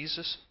through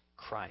Jesus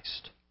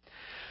Christ."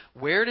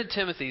 Where did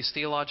Timothy's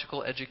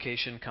theological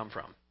education come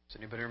from? Does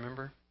anybody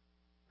remember?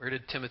 Where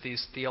did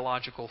Timothy's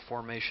theological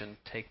formation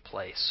take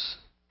place?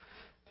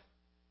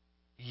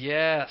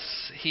 Yes,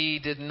 he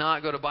did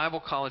not go to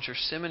Bible college or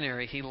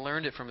seminary. He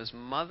learned it from his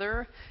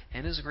mother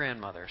and his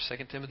grandmother.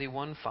 2 Timothy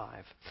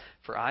 1:5.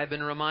 "For I have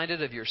been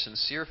reminded of your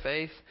sincere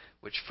faith,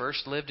 which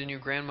first lived in your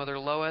grandmother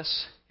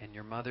Lois and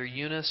your mother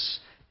Eunice,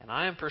 and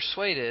I am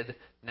persuaded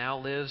now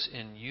lives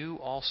in you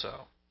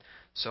also.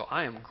 So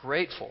I am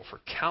grateful for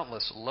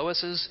countless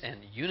Loises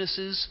and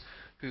Eunices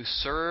who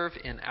serve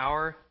in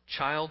our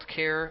child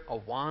care,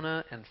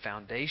 Awana, and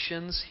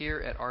foundations here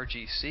at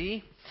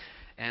RGC.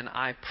 And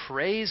I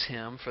praise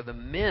him for the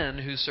men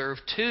who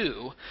serve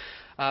too,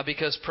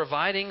 because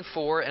providing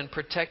for and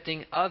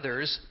protecting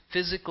others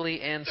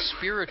physically and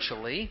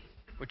spiritually,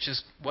 which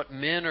is what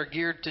men are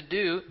geared to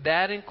do,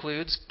 that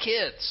includes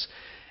kids.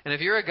 And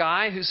if you're a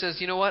guy who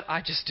says, you know what,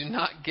 I just do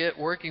not get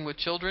working with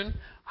children,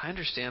 I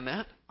understand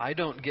that. I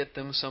don't get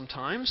them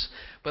sometimes.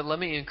 But let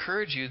me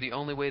encourage you, the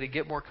only way to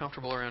get more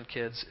comfortable around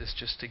kids is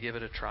just to give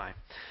it a try.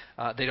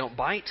 They don't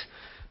bite,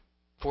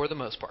 for the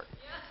most part.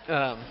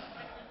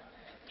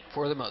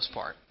 For the most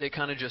part. It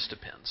kind of just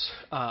depends.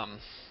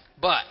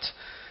 But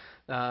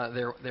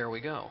there we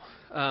go.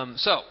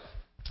 So,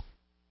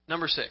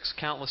 number 6,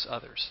 countless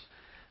others.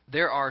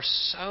 There are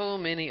so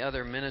many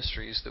other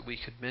ministries that we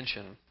could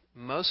mention,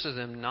 most of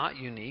them not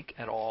unique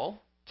at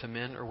all to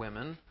men or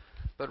women,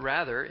 but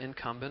rather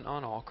incumbent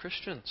on all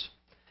Christians.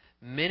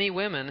 Many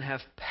women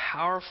have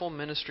powerful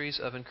ministries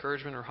of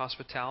encouragement or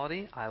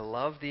hospitality. I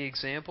love the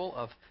example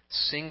of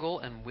single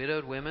and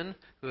widowed women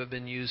who have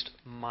been used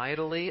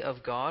mightily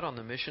of God on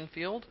the mission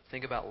field.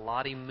 Think about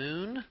Lottie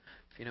Moon,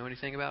 if you know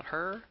anything about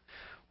her,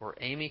 or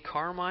Amy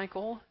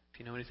Carmichael, if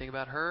you know anything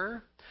about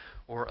her,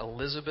 or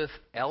Elizabeth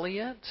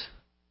Elliot.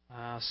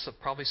 So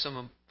probably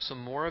some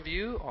more of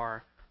you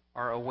are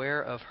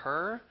aware of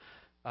her.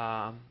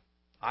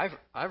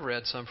 I've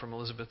read some from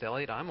Elizabeth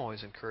Elliot. I'm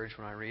always encouraged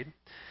when I read.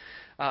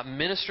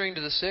 Ministering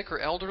to the sick or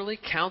elderly,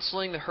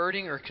 counseling the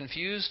hurting or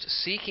confused,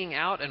 seeking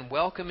out and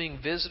welcoming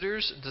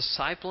visitors,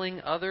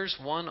 discipling others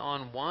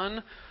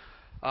one-on-one,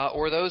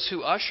 or those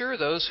who usher,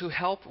 those who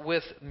help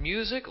with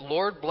music.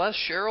 Lord bless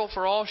Cheryl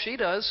for all she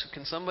does.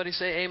 Can somebody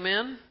say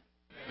amen?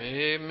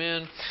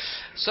 Amen.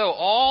 So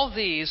all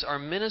these are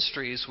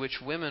ministries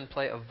which women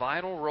play a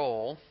vital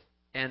role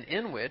and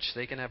in which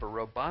they can have a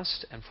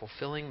robust and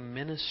fulfilling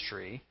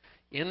ministry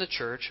in the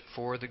church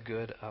for the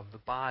good of the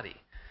body.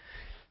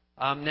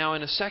 Now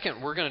in a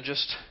second we're going to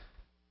just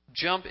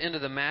jump into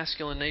the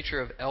masculine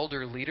nature of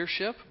elder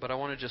leadership, but I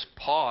want to just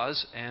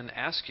pause and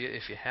ask you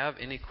if you have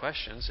any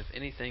questions, if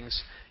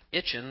anything's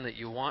itching that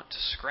you want to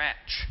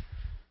scratch.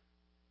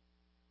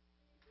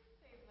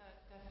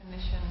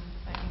 Definition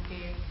that you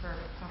gave for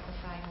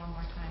prophesying one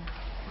more time.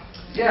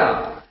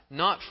 Yeah.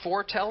 Not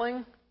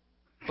foretelling,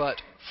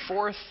 but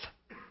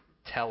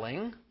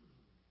forth-telling.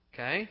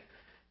 Okay?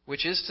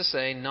 Which is to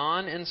say,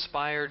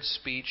 non-inspired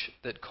speech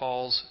that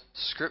calls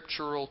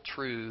scriptural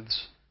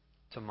truths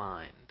to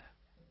mind.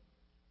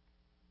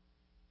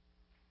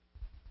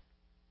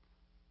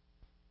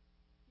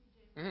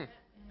 Does that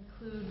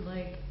include,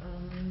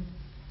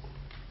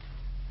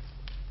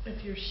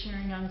 if you're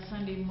sharing on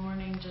Sunday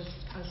morning just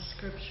a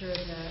scripture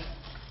that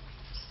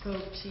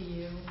spoke to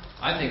you?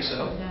 I think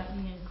so. Would that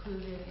be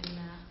included in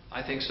that?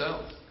 I think so.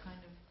 Kind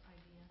of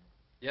idea?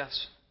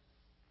 Yes.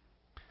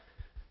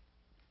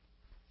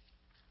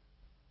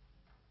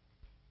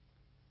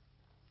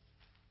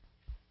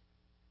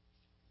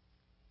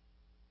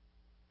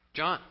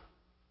 John.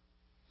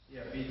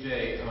 Yeah,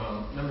 BJ,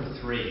 number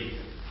 3.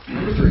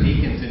 For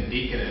deacons and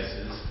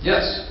deaconesses.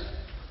 Yes.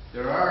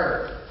 There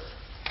are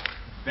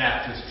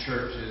Baptist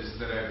churches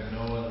that I've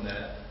known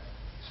that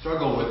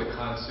struggle with the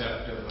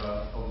concept of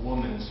a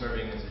woman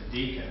serving as a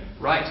deacon.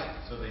 Right.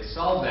 So they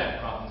solve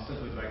that problem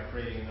simply by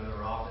creating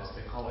another office.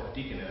 They call it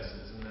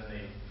deaconesses, and then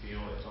they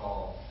feel it's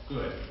all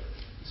good.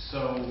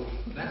 So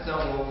that's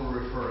not what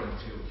we're referring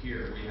to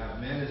here. We have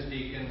men as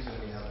deacons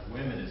and we have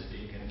women as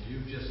deacons.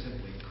 You've just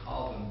simply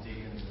called them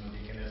deacons and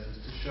deaconesses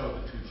to show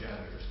the two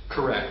genders.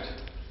 Correct.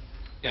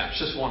 Yeah, it's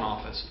just one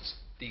office. It's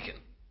deacon,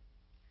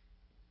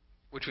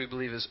 which we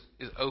believe is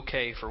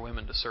okay for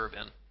women to serve in.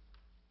 And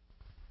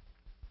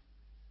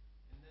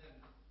then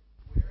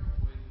where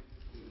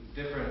would,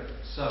 different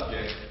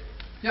subject,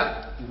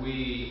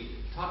 we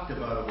talked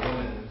about a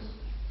woman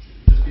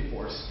just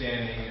before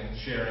standing and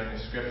sharing a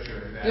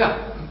scripture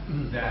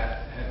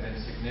that had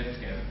been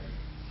significant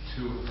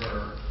to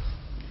her.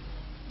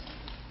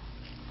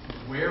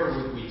 Where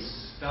would we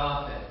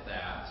stop at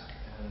that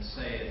and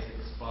say it's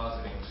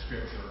expositing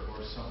scripture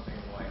or something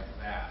like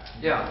that?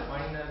 Can you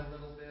define that a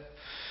little bit?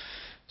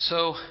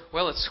 So,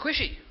 well, it's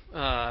squishy.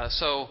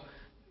 So,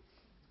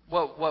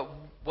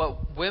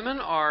 what women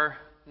are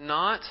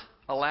not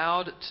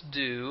allowed to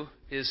do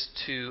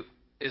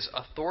is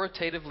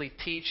authoritatively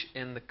teach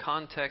in the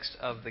context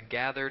of the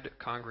gathered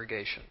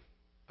congregation.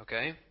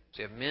 Okay?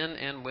 So you have men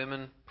and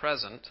women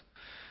present,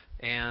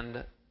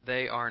 and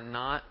they are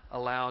not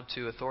allowed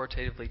to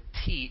authoritatively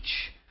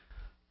teach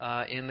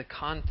in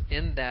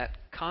that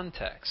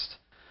context.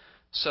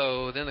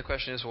 So then the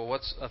question is, well,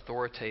 what's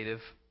authoritative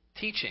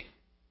teaching?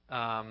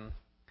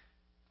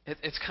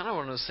 It's kind of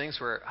one of those things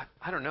where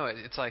I don't know.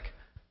 It's like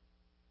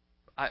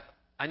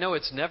I know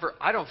it's never.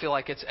 I don't feel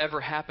like it's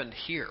ever happened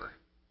here.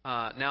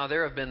 Now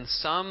there have been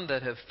some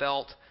that have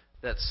felt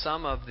that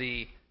some of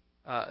the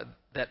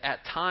that at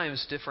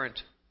times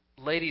different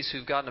ladies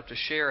who've gotten up to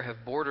share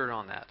have bordered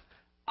on that.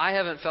 I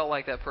haven't felt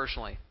like that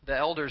personally. The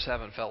elders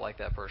haven't felt like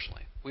that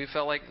personally. We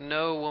felt like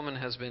no woman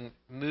has been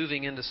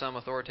moving into some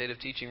authoritative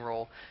teaching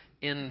role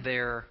in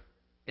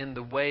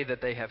the way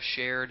that they have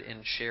shared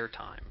in share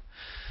time.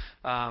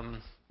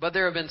 But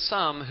there have been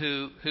some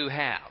who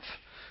have,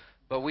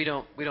 but we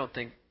don't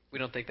think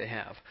they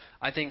have.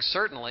 I think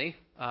certainly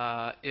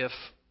if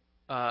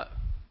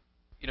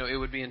it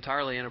would be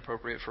entirely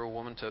inappropriate for a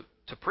woman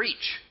to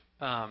preach.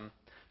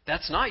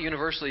 That's not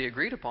universally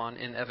agreed upon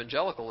in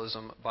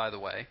evangelicalism, by the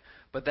way,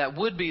 but that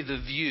would be the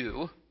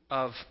view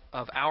of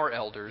our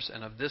elders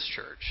and of this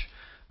church.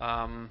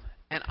 And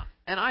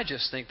I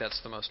just think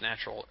that's the most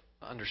natural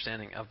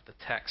understanding of the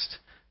text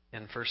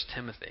in 1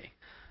 Timothy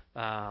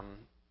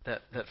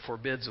that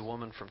forbids a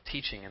woman from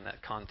teaching in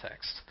that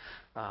context.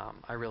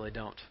 I really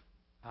don't.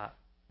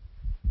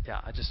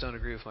 I just don't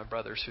agree with my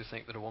brothers who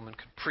think that a woman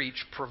could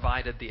preach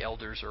provided the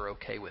elders are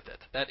okay with it.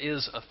 That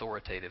is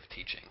authoritative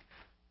teaching.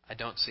 I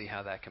don't see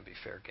how that can be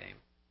fair game.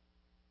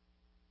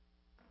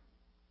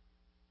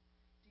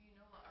 Do you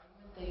know what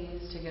argument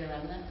they use to get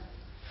around that?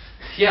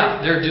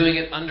 Yeah, they're doing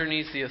it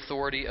underneath the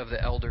authority of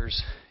the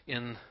elders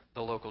in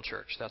the local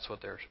church. That's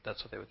what they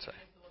would say.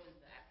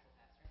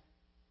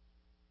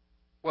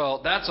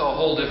 Well, that's a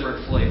whole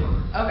different flavor.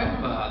 Okay.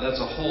 That's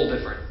a whole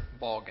different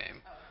ball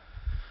game.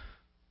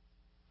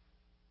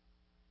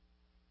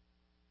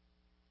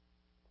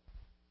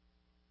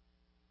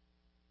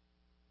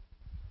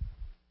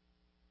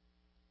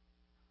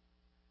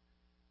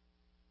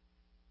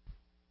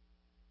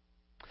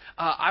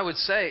 I would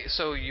say,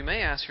 so you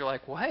may ask, you're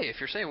like, well, hey, if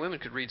you're saying women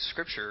could read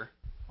Scripture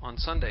on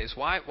Sundays,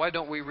 why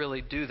don't we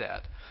really do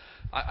that?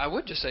 I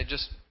would just say,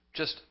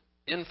 just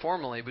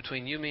informally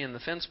between you, me, and the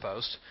fence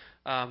post,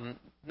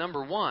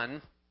 number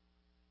one,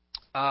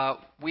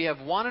 we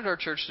have wanted our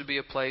church to be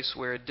a place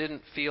where it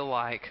didn't feel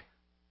like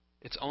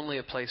it's only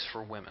a place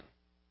for women.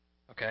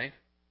 Okay?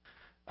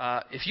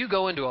 If you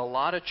go into a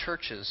lot of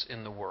churches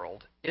in the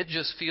world, it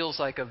just feels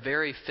like a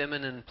very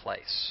feminine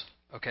place.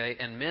 Okay?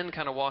 And men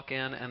kind of walk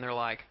in and they're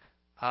like,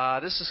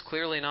 this is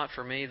clearly not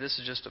for me. This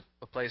is just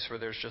a place where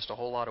there's just a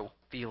whole lot of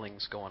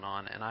feelings going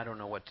on, and I don't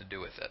know what to do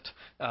with it.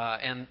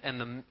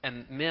 And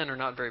men are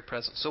not very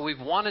present. So we've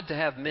wanted to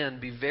have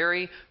men be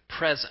very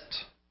present.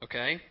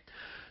 Okay?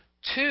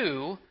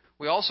 Two,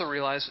 we also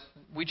realize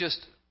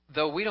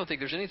though we don't think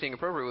there's anything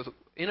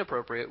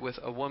inappropriate with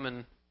a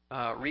woman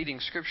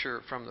reading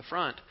Scripture from the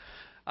front,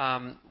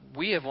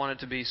 we have wanted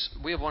to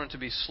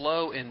be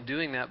slow in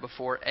doing that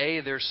before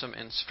there's some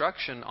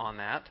instruction on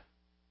that,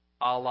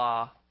 a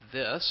la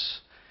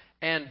this,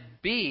 and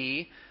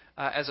B,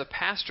 as a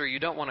pastor, you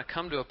don't want to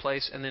come to a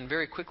place and then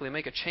very quickly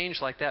make a change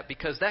like that,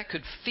 because that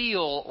could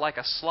feel like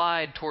a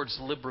slide towards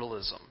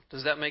liberalism.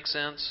 Does that make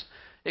sense?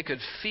 It could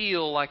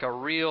feel like a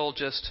real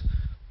just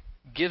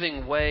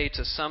giving way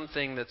to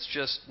something that's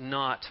just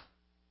not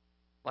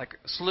like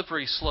a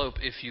slippery slope,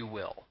 if you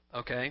will.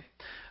 Okay?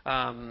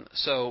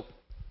 So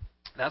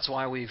that's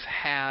why we've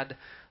had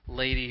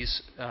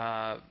ladies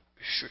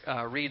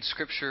read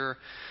Scripture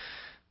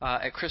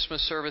at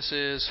Christmas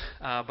services,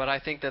 but I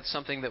think that's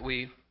something that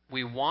we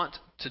want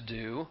to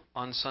do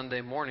on Sunday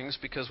mornings,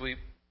 because we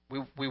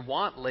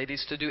want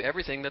ladies to do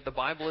everything that the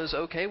Bible is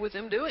okay with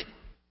them doing.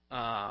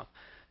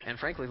 And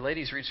frankly,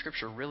 ladies read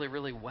Scripture really,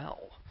 really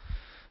well.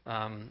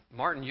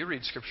 Martin, you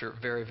read Scripture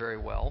very, very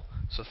well,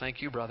 so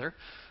thank you, brother.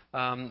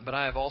 But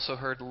I have also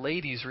heard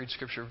ladies read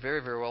Scripture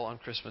very, very well on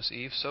Christmas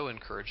Eve, so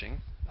encouraging.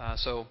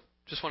 So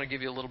just want to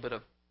give you a little bit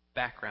of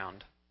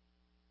background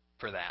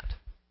for that,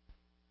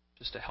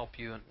 just to help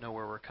you know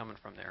where we're coming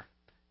from there.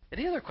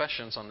 Any other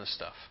questions on this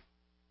stuff?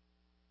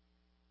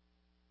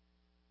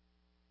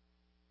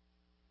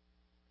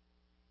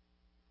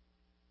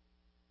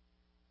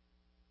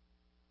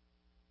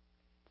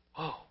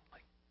 Oh,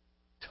 like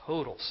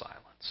total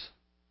silence.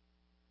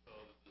 So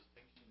the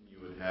distinction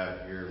you would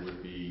have here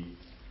would be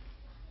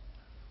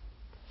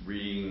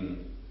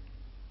reading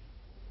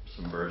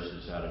some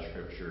verses out of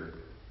Scripture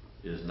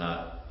is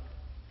not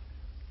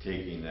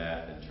taking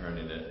that and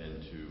turning it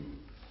into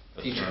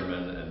a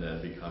sermon and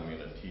then becoming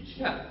a teaching.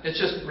 Yeah, it's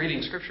just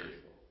reading Scripture. I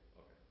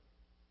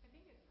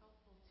think it's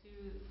helpful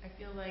too. I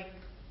feel like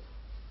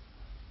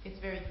it's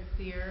very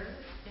clear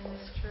in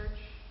this church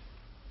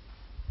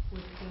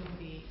with whom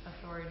the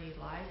authority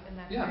lies, and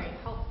that's very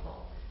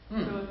helpful.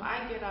 So if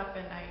I get up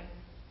and I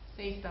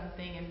say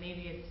something and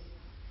maybe it's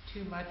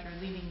too much or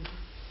leaving,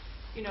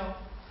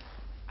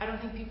 I don't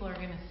think people are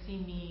going to see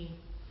me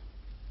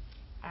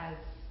as,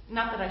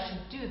 not that I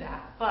should do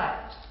that,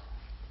 but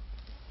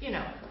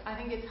I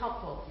think it's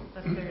helpful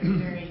that there's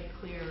very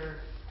clear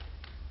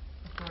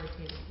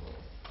authoritative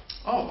rules.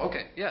 Oh,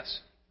 okay, yes.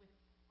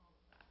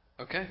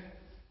 Okay.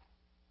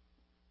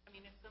 I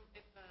mean,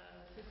 if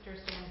a sister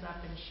stands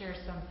up and shares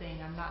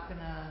something, I'm not going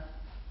to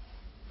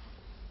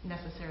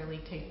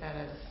necessarily take that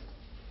as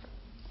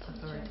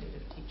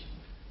authoritative teaching.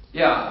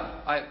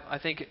 Yeah,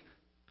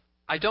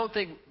 I don't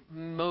think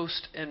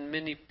most and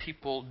many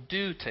people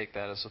do take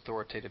that as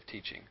authoritative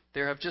teaching.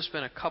 There have just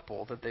been a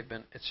couple that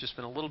it's just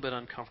been a little bit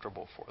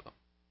uncomfortable for them.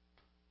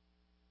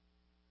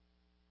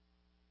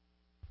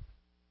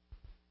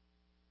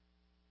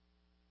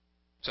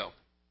 So,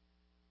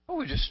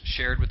 we just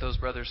shared with those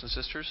brothers and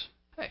sisters,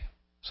 hey,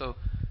 so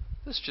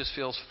this just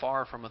feels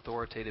far from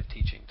authoritative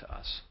teaching to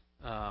us.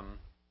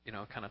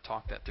 Kind of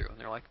talk that through. And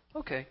they're like,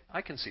 okay,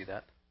 I can see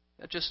that.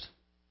 Just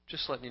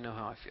letting you know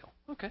how I feel.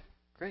 Okay,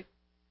 great.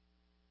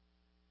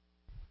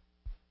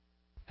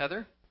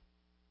 Heather?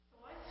 So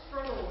I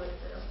struggle with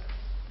this.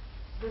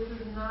 This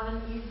is not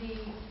an easy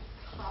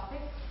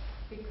topic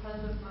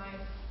because of my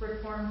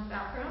Reformed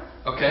background.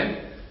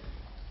 Okay.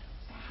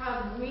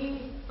 Have you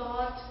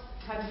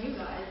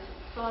guys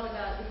thought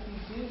about, if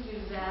you do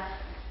that,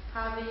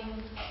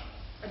 having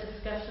a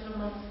discussion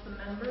amongst the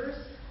members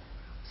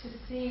to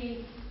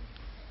see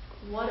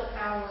what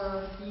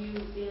our view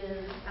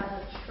is as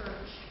a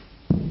church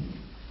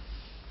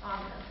on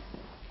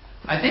this?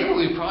 I think what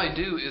we'd probably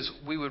do is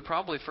we would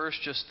probably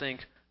first just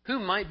think, who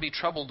might be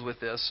troubled with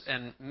this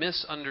and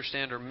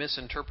misunderstand or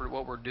misinterpret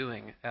what we're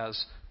doing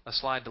as a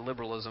slide to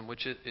liberalism,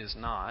 which it is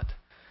not,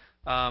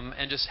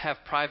 and just have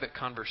private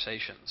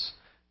conversations.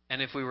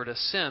 And if we were to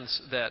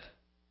sense that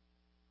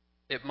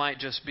it might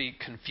just be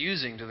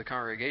confusing to the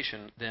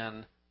congregation,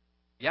 then,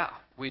 yeah,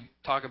 we'd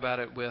talk about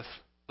it with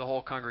the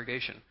whole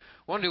congregation.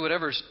 We want to do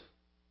whatever's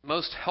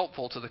most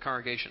helpful to the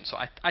congregation. So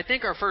I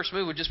think our first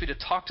move would just be to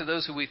talk to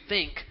those who we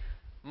think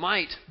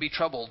might be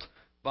troubled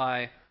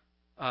by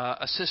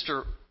a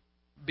sister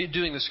be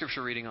doing the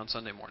scripture reading on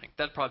Sunday morning.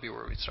 That'd probably be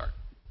where we'd start.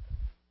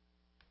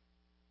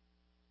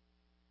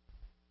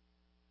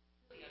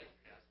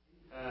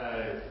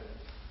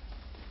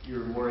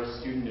 You're more a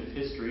student of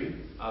history,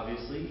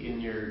 obviously,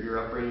 in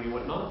your upbringing and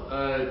whatnot.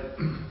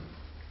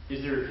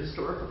 Is there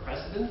historical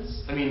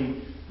precedence? I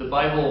mean, the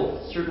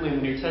Bible, certainly in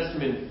the New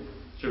Testament,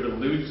 sort of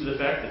alludes to the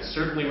fact that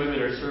certainly women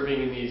are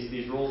serving in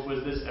these roles.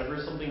 Was this ever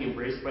something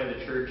embraced by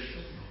the church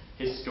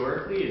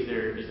historically? Is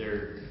there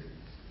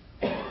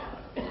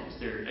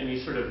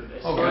any sort of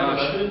historical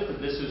evidence that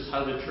this is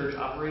how the church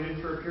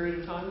operated for a period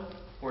of time,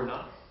 or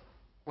not?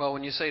 Well,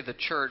 when you say the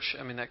church,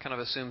 I mean, that kind of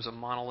assumes a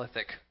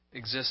monolithic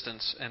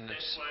existence. And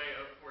that's why,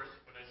 of course,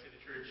 when I say the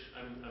church,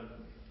 I'm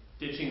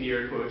ditching the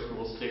air quotes and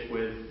we'll stick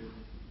with,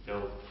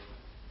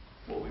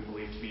 what we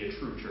believe to be a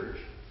true church.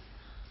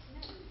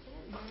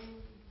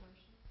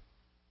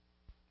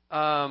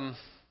 I'm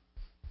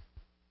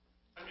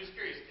just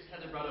curious, because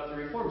Heather brought up the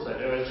reform side.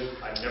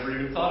 I've never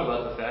even thought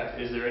about the fact,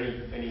 is there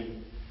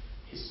any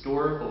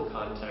historical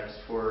context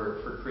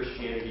for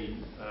Christianity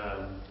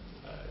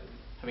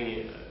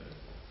having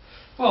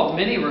Well,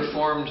 many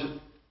Reformed,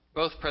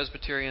 both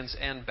Presbyterians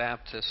and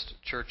Baptist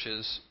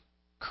churches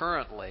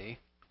currently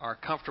are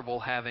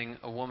comfortable having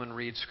a woman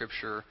read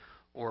Scripture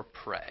or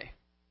pray.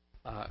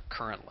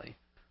 Currently,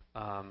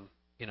 I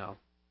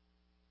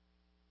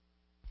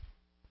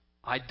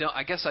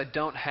guess I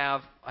don't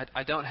have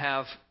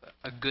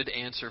a good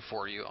answer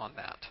for you on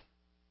that.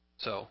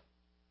 So,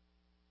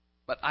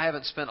 but I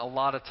haven't spent a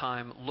lot of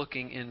time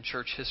looking in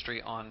church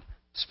history on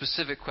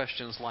specific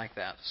questions like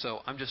that.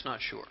 So I'm just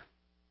not sure.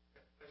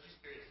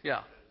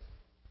 Yeah.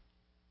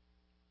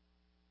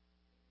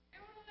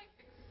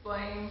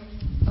 Explain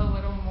a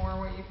little more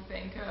what you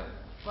think of,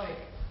 like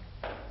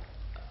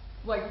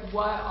what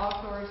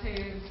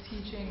authoritative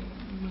teaching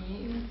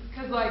means?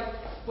 Because,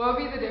 what would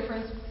be the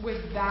difference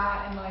with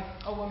that and,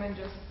 a woman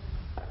just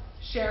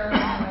sharing,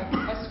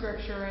 a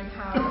scripture and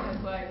how it has,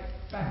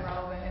 been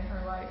relevant in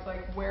her life?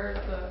 Where's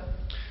the...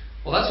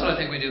 Well, that's what I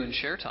think we do in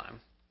share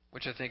time,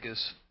 which I think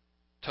is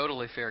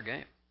totally fair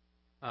game.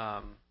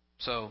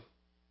 So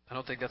I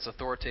don't think that's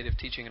authoritative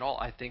teaching at all.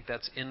 I think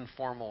that's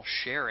informal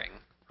sharing,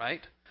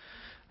 right?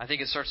 I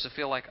think it starts to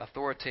feel like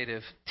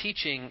authoritative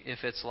teaching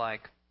if it's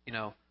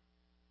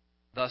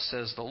thus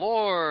says the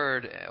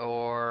Lord,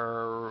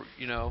 or,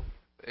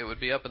 it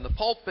would be up in the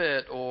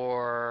pulpit,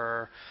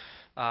 or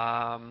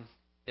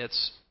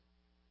it's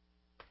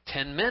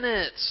 10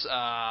 minutes,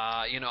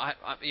 and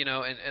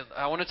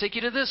I want to take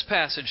you to this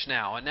passage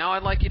now, and now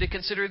I'd like you to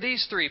consider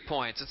these 3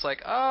 points. It's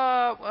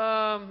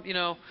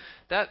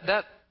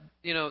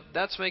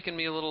that's making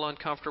me a little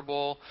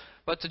uncomfortable.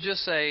 But to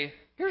just say,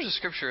 here's a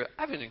scripture,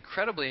 I've been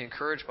incredibly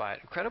encouraged by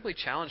it, incredibly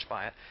challenged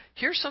by it.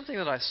 Here's something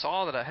that I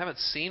saw that I haven't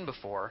seen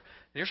before,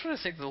 and here's what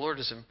I think the Lord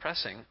is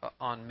impressing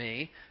on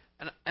me,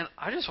 and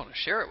I just want to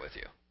share it with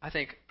you. I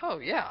think, oh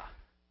yeah,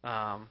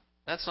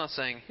 that's not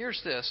saying,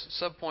 here's this,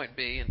 subpoint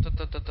B, and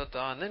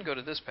and then go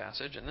to this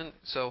passage, and then,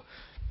 so,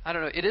 I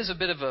don't know, it is a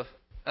bit of a,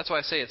 that's why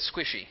I say it's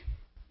squishy.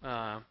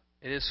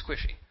 It is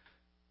squishy.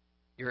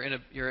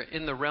 You're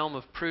in the realm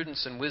of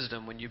prudence and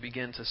wisdom when you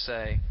begin to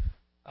say,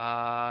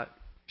 you're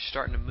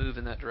starting to move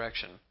in that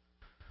direction.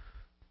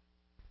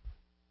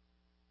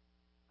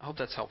 I hope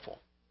that's helpful.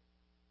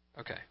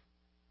 Okay,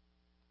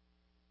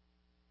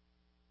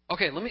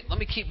 let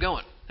me keep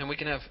going, and we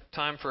can have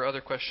time for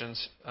other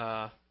questions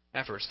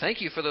afterwards.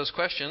 Thank you for those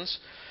questions.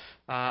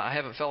 I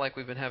haven't felt like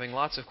we've been having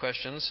lots of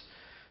questions,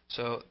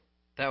 so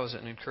that was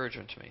an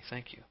encouragement to me.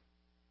 Thank you.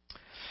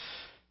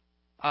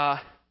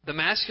 The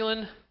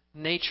masculine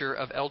nature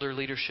of elder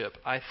leadership.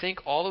 I think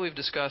all that we've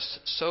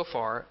discussed so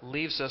far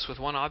leaves us with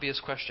one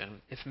obvious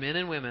question. If men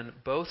and women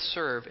both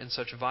serve in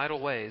such vital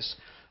ways,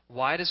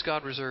 why does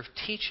God reserve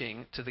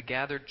teaching to the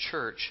gathered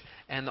church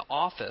and the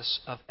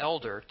office of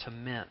elder to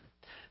men?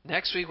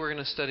 Next week we're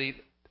going to study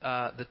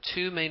the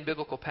 2 main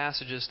biblical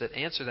passages that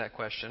answer that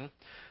question,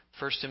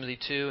 1 Timothy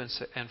 2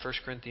 and 1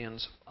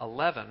 Corinthians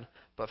 11.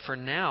 But for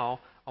now,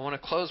 I want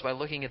to close by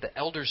looking at the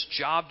elder's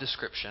job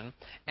description,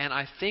 and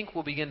I think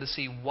we'll begin to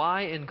see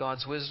why in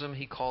God's wisdom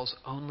He calls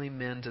only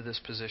men to this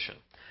position.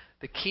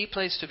 The key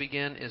place to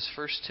begin is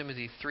 1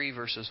 Timothy 3,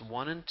 verses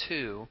 1 and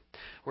 2,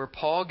 where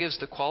Paul gives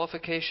the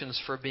qualifications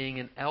for being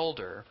an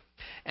elder,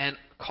 and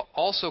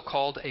also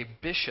called a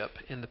bishop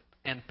and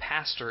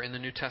pastor in the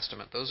New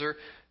Testament. Those are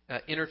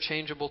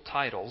interchangeable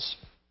titles.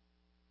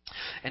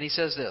 And he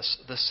says this,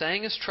 the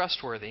saying is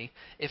trustworthy,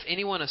 if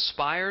anyone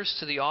aspires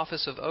to the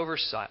office of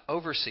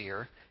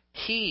overseer,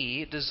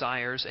 he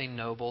desires a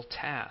noble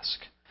task.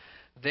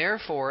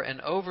 Therefore,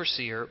 an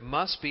overseer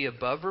must be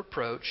above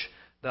reproach,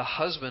 the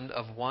husband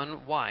of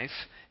one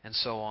wife, and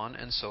so on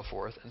and so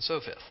forth and so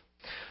forth.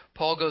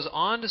 Paul goes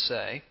on to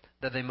say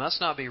that they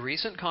must not be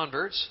recent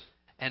converts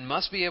and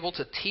must be able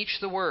to teach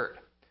the word.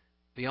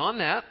 Beyond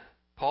that,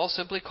 Paul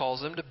simply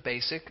calls them to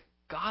basic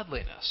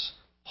godliness,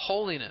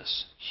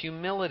 holiness,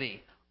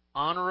 humility,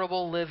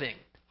 honorable living,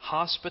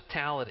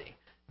 hospitality.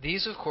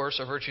 These, of course,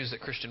 are virtues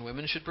that Christian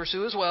women should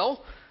pursue as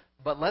well,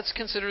 but let's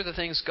consider the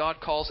things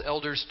God calls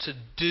elders to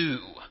do.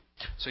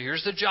 So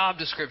here's the job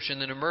description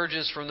that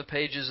emerges from the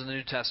pages of the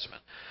New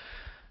Testament.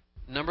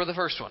 Number the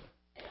first one.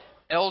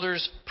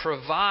 Elders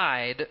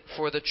provide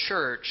for the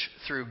church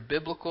through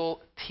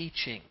biblical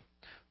teaching.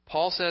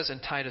 Paul says in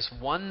Titus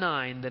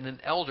 1:9 that an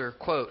elder,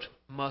 quote,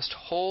 must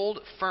hold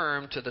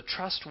firm to the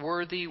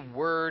trustworthy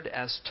word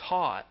as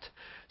taught,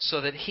 so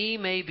that he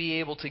may be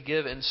able to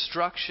give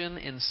instruction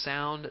in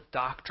sound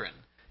doctrine,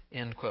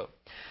 end quote.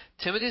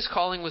 Timothy's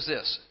calling was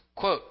this,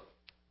 quote,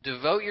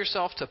 devote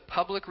yourself to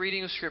public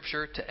reading of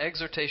Scripture, to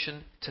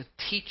exhortation, to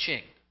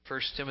teaching,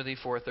 1 Timothy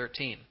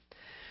 4:13.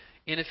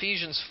 In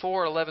Ephesians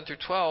 4:11 through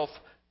 12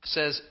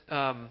 says,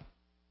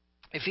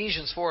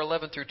 Ephesians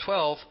 4:11 through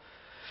 12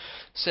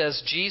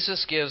 says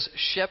Jesus gives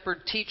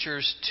shepherd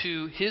teachers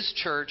to his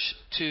church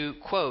to,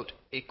 quote,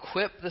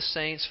 equip the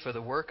saints for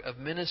the work of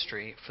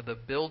ministry, for the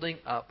building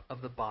up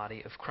of the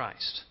body of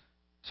Christ.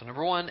 So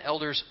number one,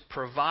 elders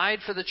provide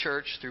for the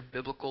church through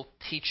biblical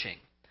teaching.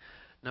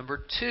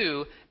 Number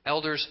two,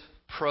 elders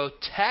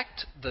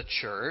protect the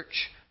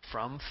church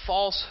from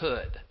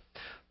falsehood.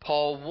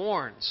 Paul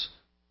warns,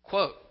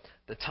 quote,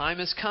 the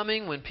time is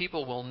coming when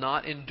people will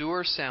not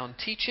endure sound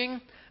teaching,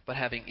 but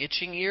having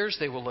itching ears,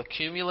 they will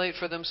accumulate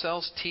for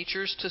themselves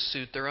teachers to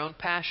suit their own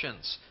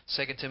passions.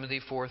 2 Timothy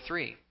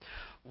 4:3.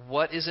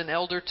 What is an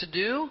elder to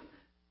do?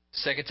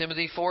 2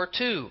 Timothy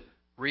 4:2.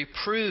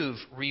 Reprove,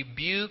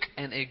 rebuke,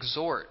 and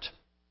exhort.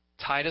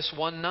 Titus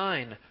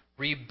 1:9.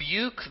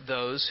 Rebuke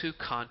those who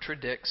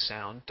contradict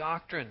sound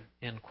doctrine,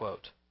 end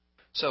quote.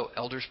 So,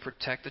 elders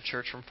protect the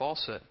church from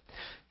falsehood.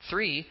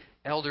 3,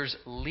 elders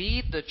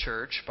lead the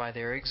church by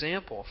their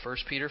example.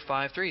 1 Peter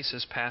 5:3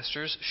 says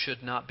pastors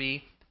should not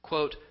be,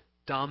 quote,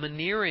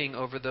 domineering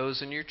over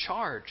those in your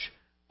charge,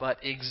 but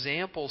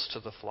examples to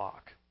the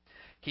flock.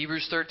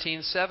 Hebrews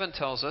 13:7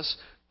 tells us,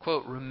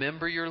 quote,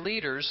 remember your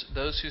leaders,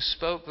 those who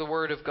spoke the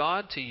word of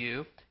God to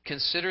you,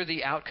 consider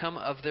the outcome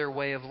of their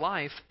way of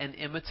life and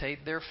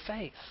imitate their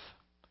faith.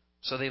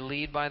 So they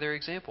lead by their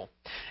example.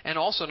 And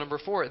also, number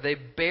 4, they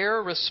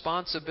bear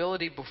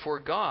responsibility before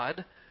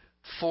God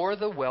for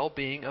the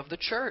well-being of the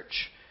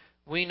church.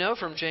 We know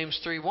from James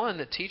 3:1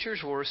 that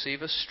teachers will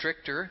receive a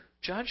stricter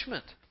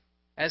judgment.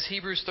 As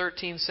Hebrews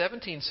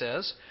 13:17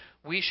 says,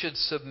 we should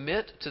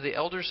submit to the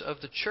elders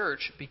of the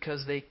church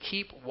because they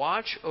keep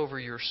watch over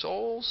your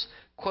souls,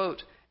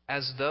 quote,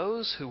 as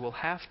those who will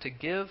have to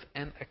give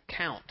an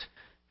account.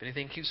 If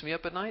anything keeps me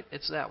up at night,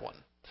 it's that one.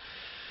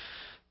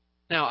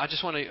 Now, I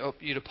just want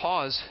you to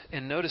pause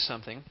and notice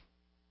something.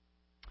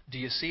 Do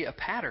you see a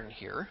pattern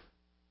here?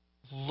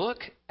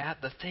 Look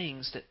at the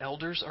things that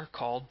elders are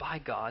called by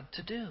God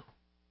to do.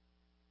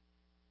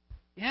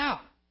 Yeah.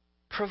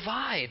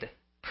 Provide,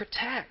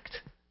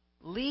 protect,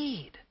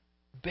 lead,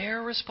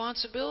 bear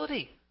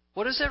responsibility.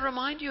 What does that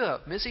remind you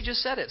of? Missy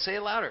just said it. Say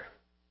it louder.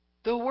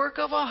 The work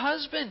of a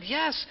husband.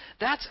 Yes,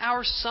 that's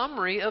our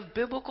summary of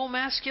biblical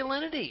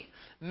masculinity.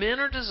 Men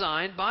are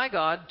designed by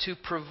God to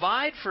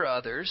provide for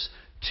others,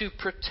 to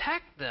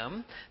protect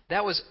them.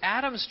 That was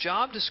Adam's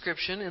job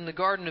description in the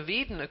Garden of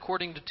Eden,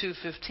 according to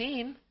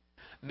 2:15.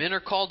 Men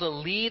are called to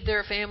lead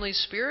their families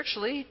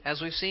spiritually,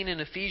 as we've seen in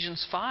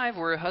Ephesians 5,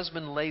 where a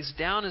husband lays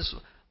down his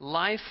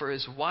life for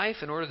his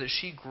wife in order that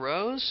she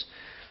grows.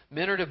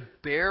 Men are to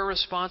bear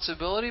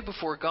responsibility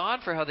before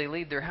God for how they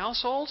lead their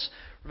households.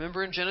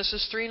 Remember in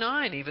Genesis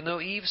 3:9, even though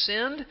Eve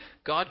sinned,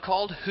 God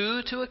called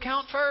who to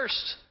account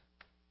first?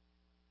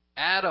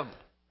 Adam.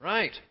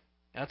 Right.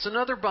 That's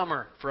another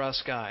bummer for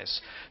us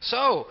guys.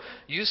 So,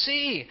 you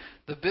see,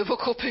 the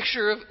biblical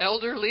picture of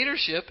elder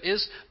leadership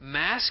is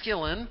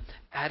masculine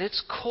at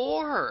its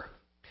core.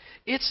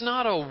 It's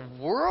not a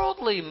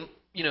worldly,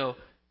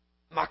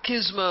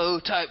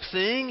 machismo type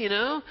thing,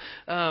 the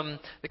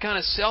kind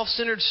of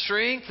self-centered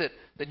strength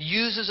that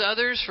uses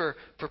others for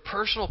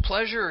personal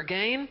pleasure or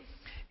gain.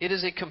 It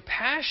is a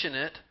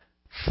compassionate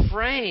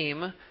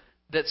frame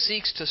that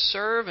seeks to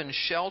serve and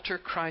shelter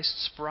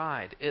Christ's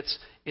bride.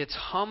 It's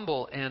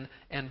humble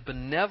and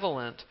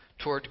benevolent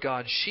toward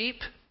God's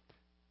sheep,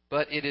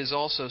 but it is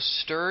also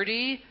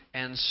sturdy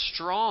and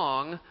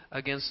strong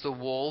against the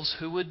wolves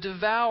who would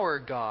devour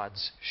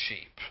God's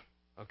sheep.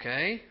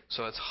 Okay?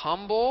 So it's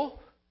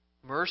humble,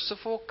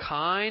 merciful,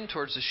 kind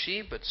towards the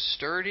sheep, but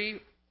sturdy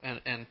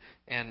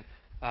and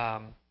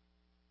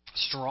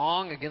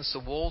strong against the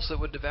wolves that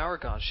would devour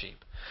God's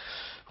sheep.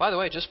 By the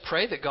way, just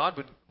pray that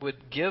God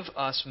would give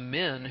us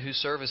men who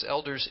serve as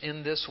elders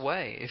in this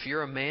way. If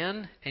you're a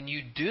man and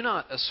you do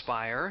not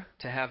aspire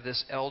to have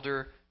this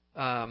elder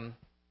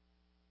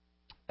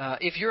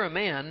if you're a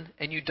man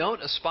and you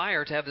don't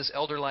aspire to have this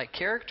elder-like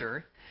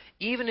character,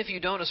 even if you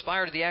don't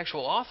aspire to the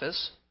actual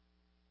office,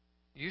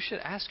 you should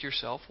ask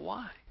yourself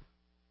why.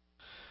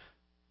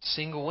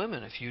 Single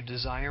women, if you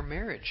desire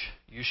marriage,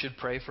 you should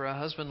pray for a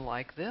husband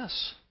like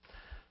this.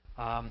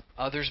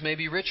 Others may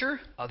be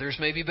richer, others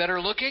may be better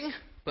looking,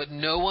 but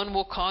no one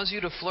will cause you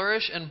to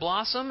flourish and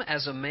blossom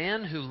as a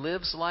man who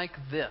lives like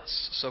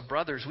this. So,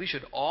 brothers, we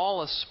should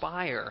all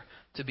aspire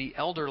to be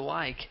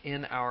elder-like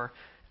in our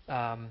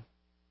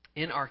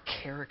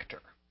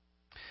character.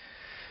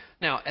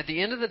 Now, at the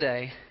end of the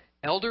day,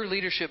 elder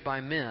leadership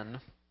by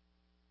men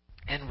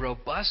and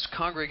robust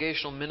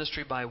congregational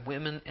ministry by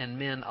women and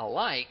men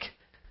alike,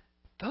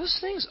 those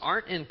things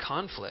aren't in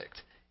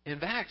conflict. In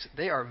fact,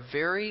 they are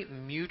very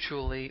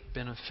mutually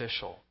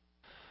beneficial.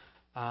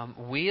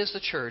 We as the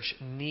church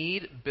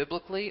need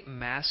biblically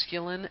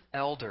masculine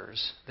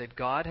elders that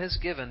God has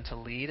given to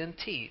lead and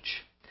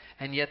teach,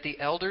 and yet the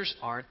elders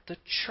aren't the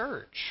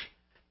church.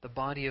 The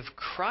body of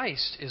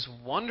Christ is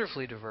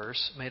wonderfully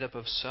diverse, made up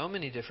of so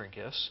many different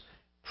gifts.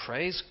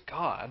 Praise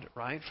God,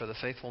 right, for the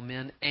faithful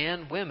men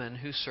and women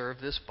who serve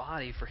this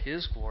body for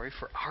His glory,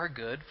 for our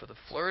good, for the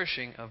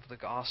flourishing of the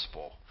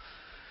gospel.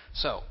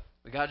 So,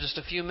 we got just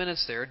a few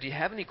minutes there. Do you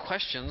have any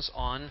questions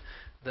on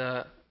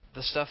the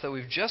stuff that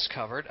we've just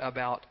covered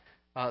about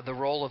the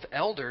role of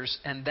elders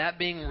and that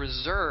being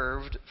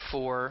reserved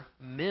for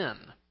men?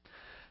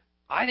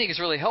 I think it's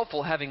really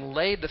helpful, having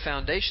laid the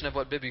foundation of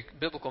what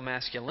biblical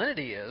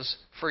masculinity is,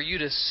 for you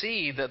to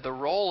see that the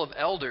role of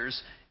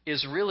elders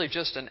is really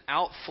just an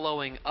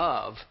outflowing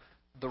of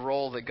the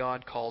role that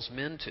God calls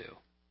men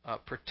to.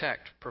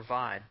 Protect,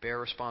 provide, bear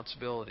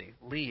responsibility,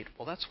 lead.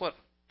 Well, that's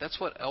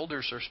what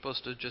elders are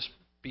supposed to just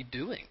be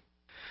doing.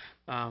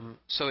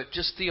 So it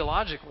just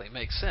theologically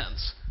makes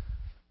sense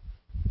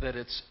that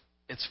it's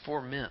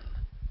for men.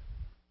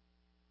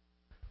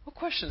 What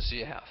questions do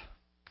you have?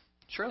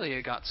 Surely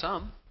you got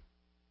some.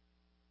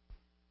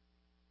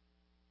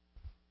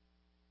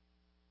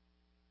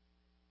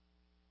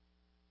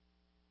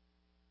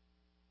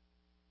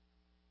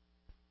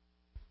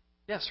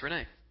 Yes,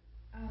 Renee.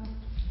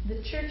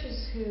 The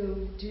churches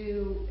who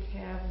do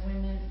have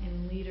women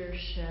in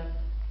leadership,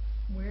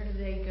 where do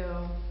they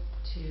go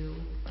to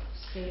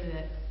say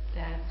that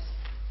that's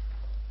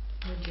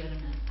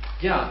legitimate?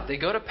 Yeah, they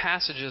go to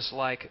passages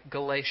like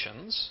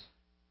Galatians,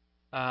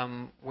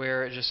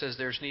 where it just says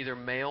there's neither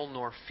male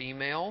nor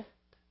female,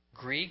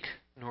 Greek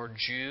nor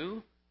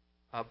Jew,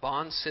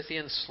 bond,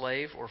 Scythian,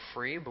 slave, or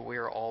free, but we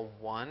are all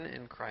one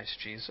in Christ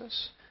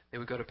Jesus. They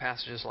would go to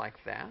passages like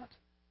that.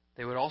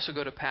 They would also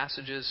go to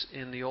passages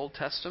in the Old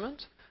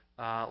Testament,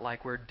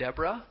 like where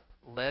Deborah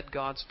led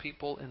God's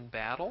people in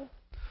battle.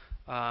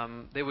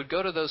 They would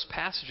go to those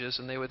passages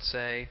and they would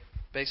say,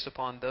 based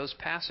upon those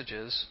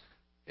passages,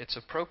 it's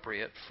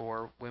appropriate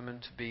for women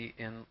to be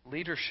in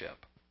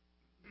leadership.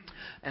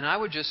 And I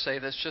would just say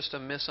that's just a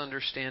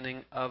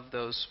misunderstanding of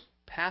those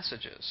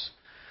passages.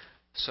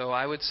 So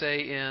I would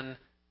say in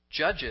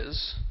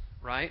Judges,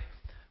 right,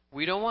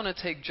 we don't want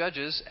to take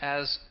Judges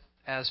as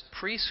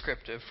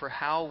prescriptive for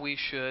how we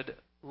should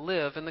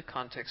live in the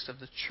context of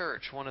the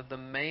church. One of the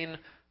main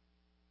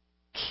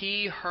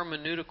key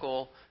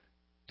hermeneutical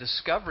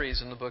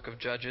discoveries in the book of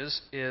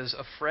Judges is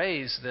a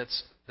phrase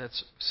that's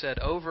said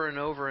over and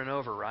over and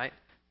over, right?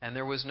 And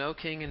there was no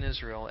king in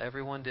Israel.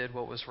 Everyone did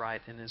what was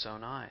right in his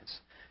own eyes.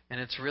 And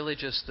it's really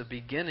just the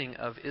beginning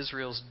of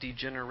Israel's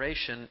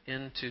degeneration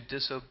into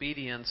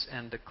disobedience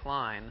and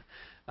decline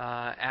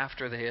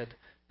after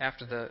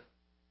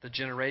the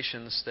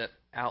generations that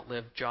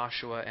outlived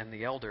Joshua and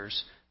the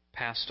elders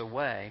passed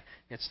away.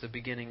 It's the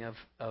beginning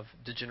of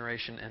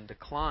degeneration and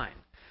decline.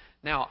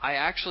 Now, I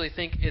actually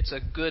think it's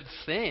a good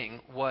thing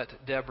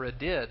what Deborah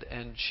did,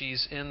 and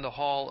she's in the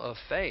hall of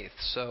faith.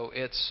 So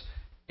it's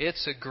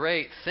a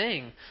great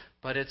thing,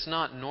 but it's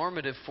not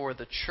normative for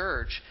the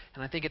church,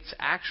 and I think it's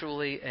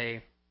actually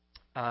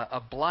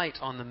a blight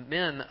on the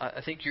men.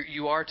 I think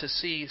you are to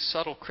see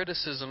subtle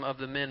criticism of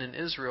the men in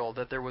Israel,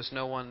 that there was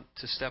no one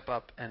to step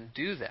up and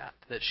do that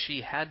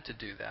she had to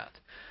do that.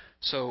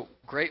 So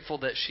grateful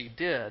that she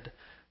did,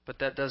 but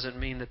that doesn't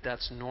mean that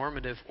that's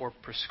normative or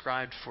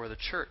prescribed for the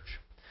church.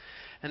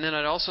 And then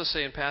I'd also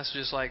say in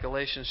passages like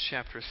Galatians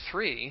chapter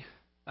 3,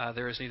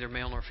 there is neither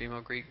male nor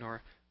female, Greek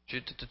nor Jew.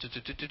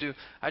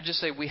 I'd just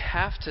say we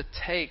have to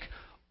take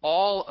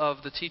all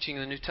of the teaching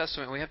in the New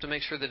Testament and we have to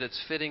make sure that it's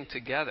fitting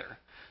together.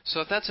 So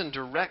if that's in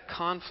direct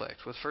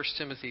conflict with 1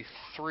 Timothy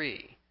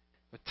 3,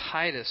 with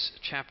Titus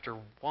chapter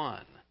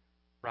 1,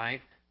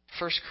 right?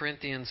 1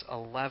 Corinthians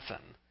 11.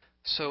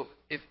 So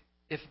if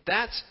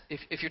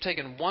you're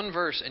taking one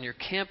verse and you're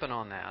camping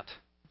on that,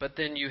 but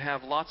then you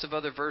have lots of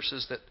other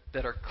verses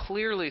that are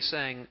clearly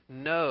saying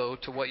no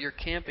to what you're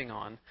camping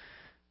on,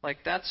 like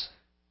that's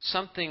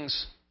something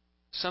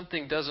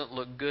doesn't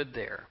look good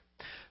there.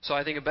 So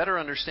I think a better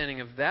understanding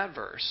of that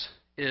verse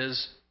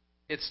is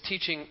it's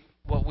teaching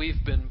what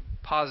we've been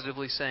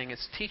positively saying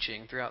it's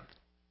teaching throughout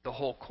the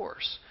whole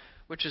course,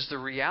 which is the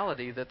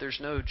reality that there's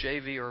no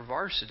JV or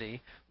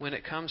varsity when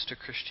it comes to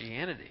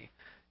Christianity.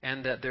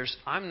 and that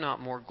I'm not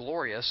more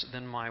glorious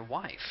than my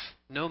wife.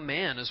 No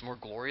man is more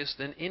glorious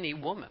than any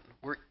woman.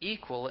 We're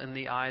equal in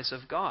the eyes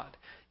of God.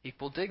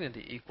 Equal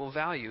dignity, equal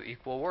value,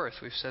 equal worth.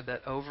 We've said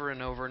that over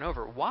and over and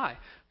over. Why?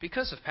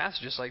 Because of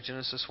passages like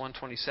Genesis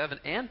 1:27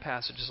 and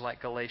passages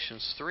like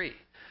Galatians 3.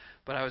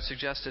 But I would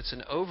suggest it's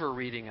an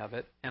overreading of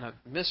it and a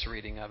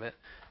misreading of it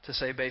to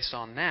say based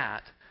on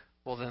that,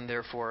 well then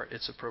therefore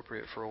it's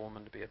appropriate for a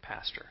woman to be a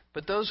pastor.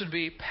 But those would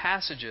be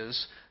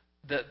passages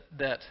that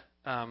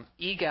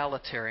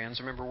egalitarians,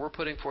 remember we're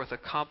putting forth a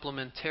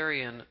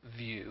complementarian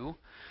view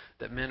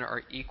that men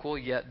are equal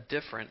yet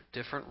different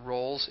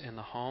roles in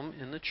the home,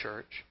 in the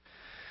church.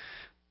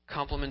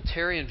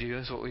 Complementarian view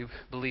is what we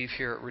believe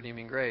here at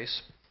Redeeming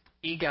Grace.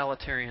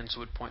 Egalitarians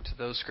would point to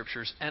those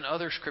scriptures and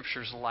other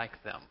scriptures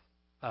like them.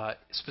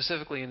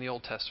 Specifically in the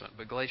Old Testament,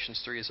 but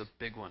Galatians 3 is a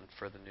big one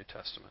for the New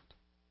Testament.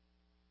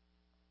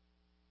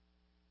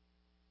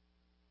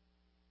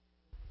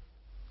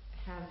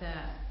 Have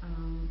that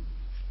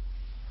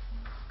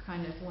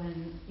kind of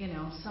when,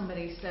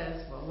 somebody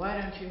says, well,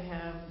 why don't you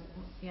have,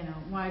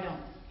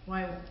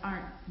 why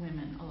aren't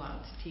women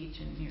allowed to teach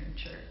in your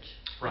church?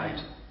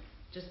 Right.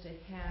 Just to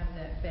have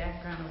that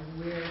background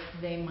of where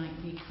they might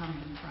be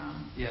coming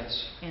from.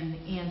 Yes. And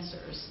the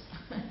answers,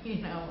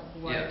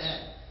 why yes.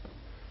 that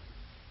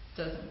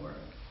doesn't work.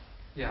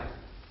 Yeah.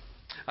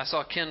 I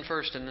saw Ken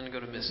first and then go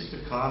to Missy.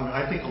 Just a comment.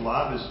 I think a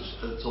lot of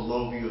it's a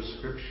low view of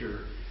Scripture.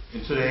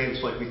 And today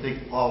it's like we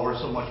think, oh, we're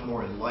so much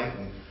more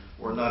enlightened.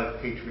 We're not a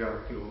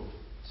patriarchal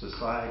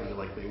society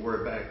like they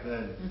were back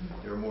then.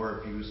 Mm-hmm. They were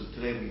more abusive.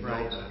 Today we know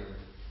right. better.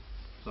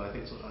 So I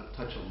think it's a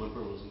touch of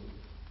liberalism.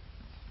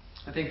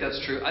 I think that's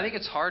true. I think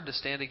it's hard to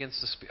stand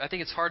against I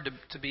think it's hard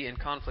to be in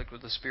conflict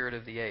with the spirit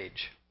of the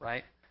age,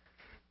 right?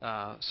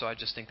 So I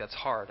just think that's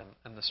hard.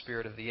 And the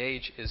spirit of the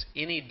age is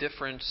any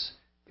difference,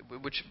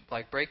 which,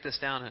 break this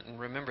down and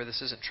remember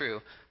this isn't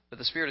true, but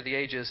the spirit of the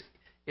age is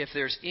if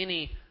there's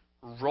any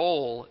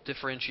role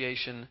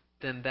differentiation,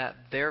 then that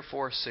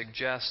therefore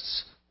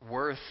suggests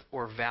worth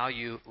or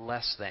value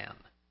less than.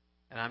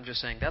 And I'm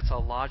just saying that's a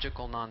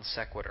logical non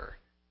sequitur.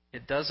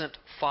 It doesn't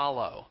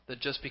follow that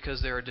just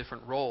because there are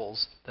different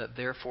roles, that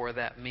therefore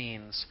that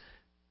means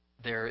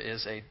there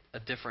is a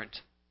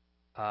different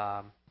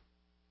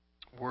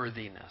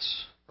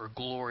worthiness or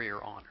glory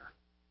or honor.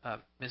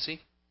 Missy?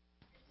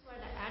 I just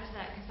wanted to add to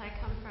that because I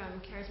come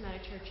from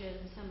charismatic churches,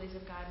 Assemblies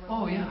of God,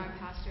 where yeah. women are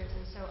pastors,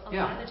 and so a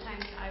lot of the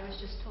times I was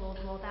just told,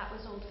 well, that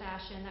was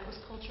old-fashioned, that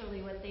was culturally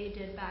what they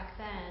did back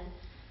then,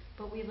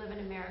 but we live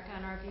in America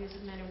and our views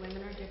of men and women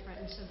are different,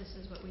 and so this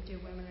is what we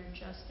do. Women are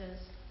just as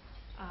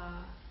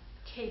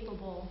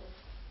capable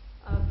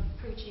of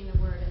preaching the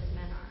word as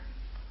men are.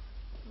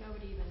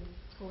 Nobody even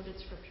quoted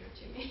scripture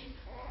to me.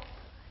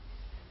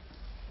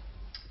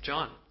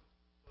 John?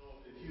 So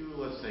if you,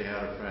 let's say,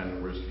 had a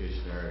friend, worst case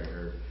scenario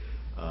here,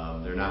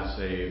 they're not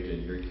saved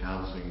and you're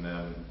counseling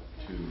them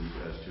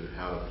as to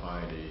how to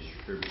find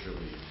a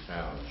scripturally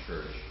sound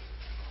church,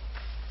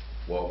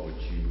 what would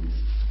you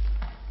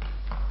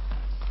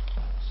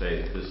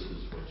say this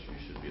is what you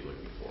should be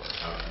looking for?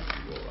 How should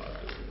you go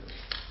about doing this?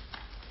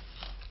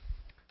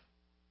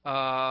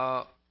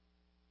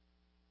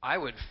 I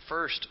would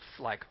first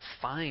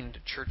find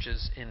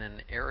churches in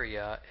an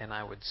area, and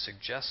I would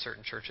suggest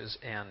certain churches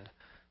and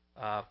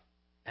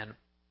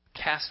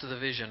cast the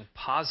vision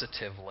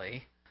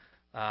positively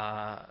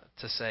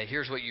to say,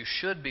 here's what you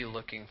should be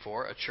looking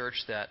for: a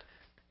church that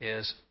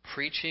is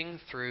preaching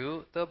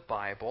through the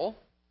Bible,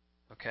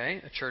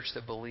 okay, a church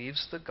that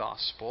believes the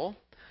gospel,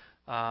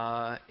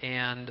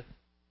 and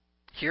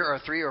here are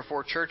 3 or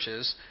 4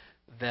 churches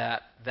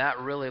that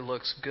really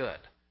looks good.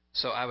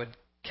 So I would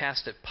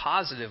cast it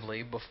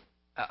positively.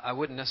 I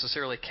wouldn't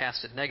necessarily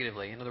cast it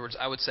negatively. In other words,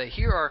 I would say,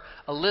 here are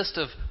a list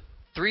of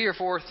 3 or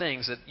 4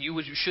 things that you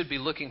should be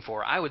looking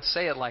for. I would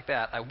say it like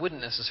that. I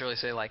wouldn't necessarily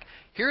say,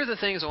 here are the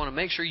things I want to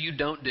make sure you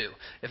don't do.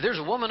 If there's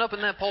a woman up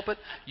in that pulpit,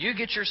 you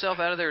get yourself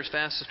out of there as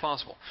fast as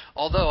possible.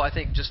 Although I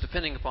think just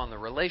depending upon the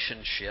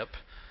relationship,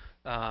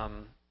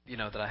 that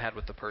I had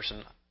with the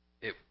person,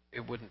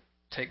 it wouldn't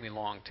take me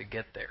long to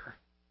get there.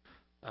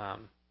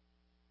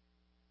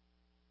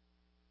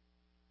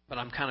 But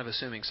I'm kind of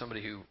assuming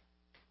somebody who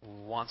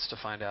wants to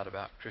find out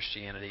about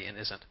Christianity and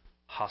isn't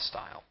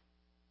hostile.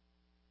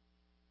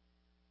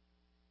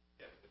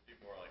 Yeah, it'd be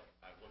more like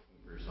I'm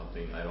looking for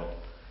something.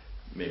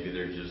 Maybe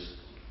they're just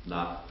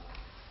not,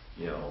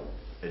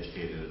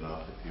 educated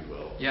enough, if you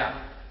will.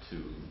 Yeah.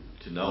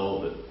 To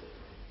know that,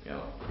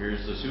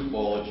 here's the soup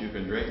bowl that you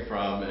can drink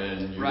from,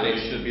 and you right.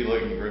 really should be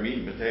looking for meat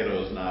and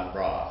potatoes, not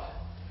broth.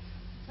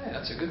 Hey,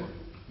 that's a good one.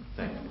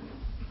 Thank you.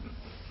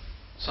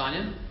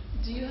 Sonia?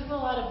 Do you have a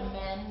lot of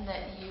men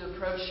that you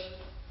approach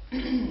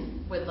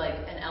with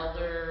an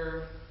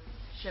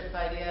eldership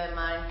idea in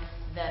mind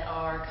that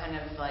are kind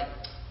of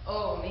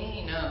oh,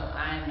 me? No,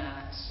 I'm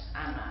not,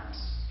 I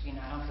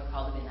don't feel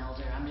called to be an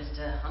elder. I'm just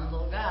a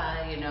humble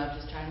guy,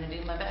 just trying to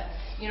do my best.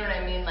 You know what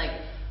I mean?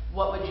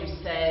 What would you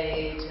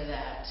say to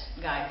that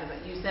guy?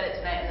 Because you said it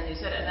tonight, and then you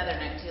said it another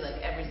night too,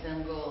 every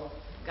single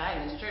guy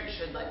in this church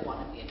should want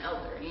to be an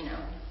elder,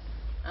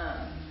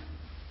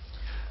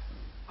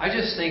 I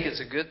just think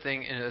it's a good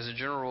thing, as a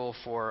general rule,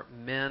 for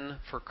men,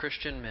 for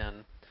Christian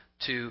men,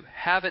 to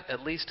have it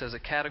at least as a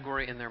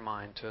category in their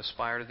mind to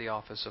aspire to the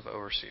office of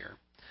overseer.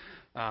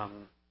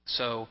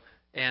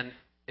 And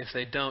if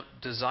they don't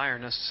desire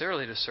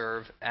necessarily to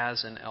serve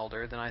as an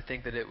elder, then I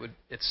think that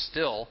it's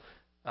still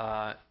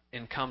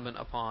incumbent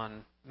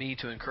upon me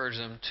to encourage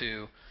them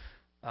to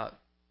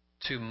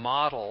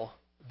model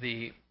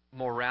the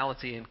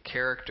morality and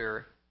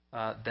character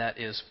that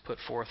is put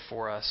forth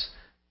for us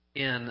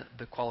in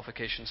the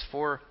qualifications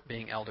for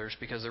being elders,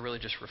 because they're really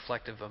just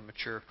reflective of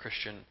mature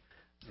Christian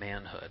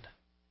manhood.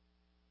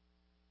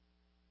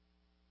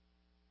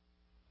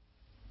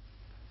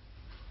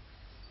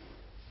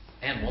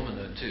 And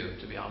womanhood, too,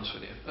 to be honest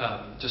with you.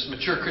 Just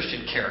mature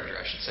Christian character,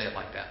 I should say it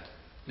like that.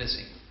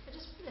 Missy? I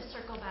just want to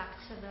circle back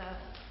to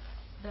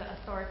the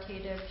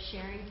authoritative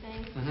sharing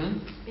thing. Mm-hmm.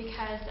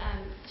 Because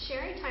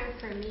sharing time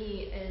for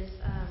me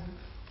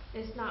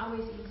is not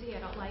always easy.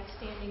 I don't like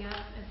standing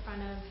up in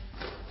front of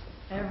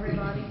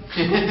everybody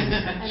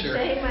and Sure.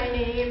 saying my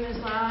name as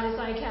loud as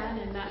I can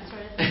and that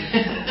sort of thing.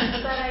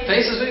 But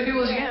Face as many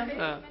people as you can.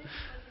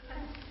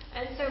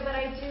 But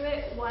I do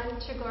it, one,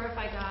 to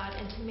glorify God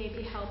and to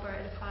maybe help or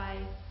edify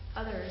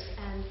others.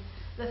 And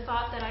the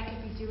thought that I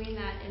could be doing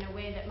that in a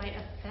way that might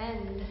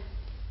offend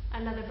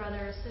another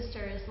brother or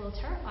sister is a little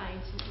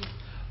terrifying to me.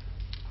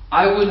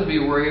 I wouldn't be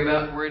worried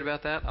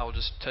about that. I will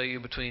just tell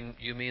you, between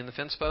you, me, and the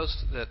fence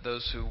post, that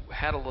those who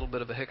had a little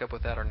bit of a hiccup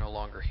with that are no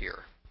longer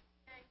here.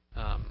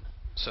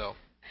 So,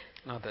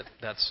 not that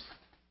that's,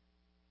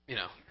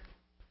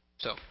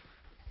 So,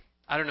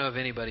 I don't know of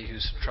anybody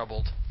who's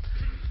troubled.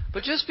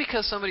 But just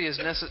because somebody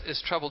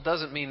is troubled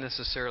doesn't mean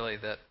necessarily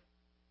that,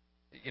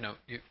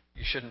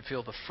 you shouldn't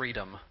feel the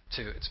freedom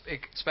to.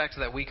 It's back to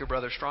that weaker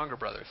brother, stronger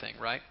brother thing,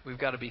 right? We've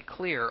got to be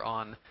clear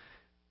on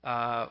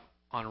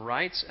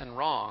rights and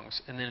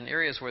wrongs, and then in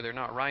areas where they're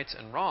not rights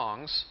and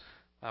wrongs,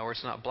 where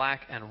it's not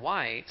black and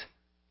white,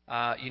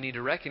 you need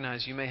to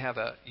recognize you may have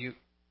a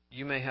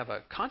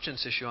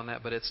conscience issue on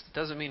that, but it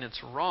doesn't mean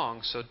it's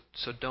wrong. So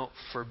don't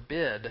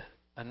forbid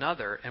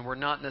another, and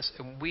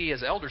we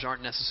as elders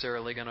aren't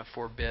necessarily going to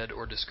forbid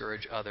or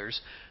discourage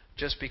others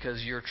just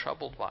because you're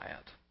troubled by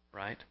it,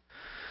 right?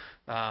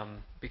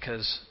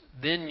 Because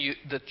then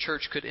the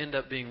church could end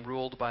up being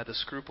ruled by the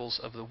scruples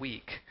of the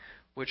weak,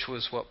 which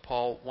was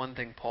one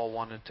thing Paul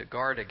wanted to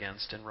guard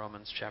against in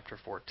Romans chapter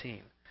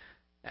 14.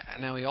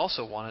 Now he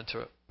also wanted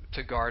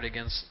to guard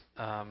against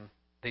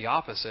the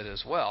opposite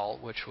as well,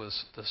 which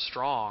was the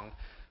strong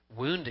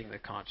wounding the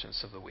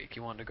conscience of the weak. He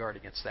wanted to guard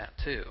against that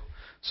too.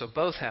 So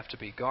both have to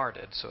be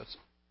guarded.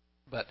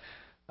 But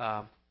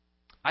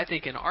I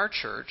think in our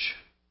church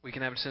we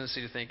can have a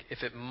tendency to think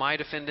if it might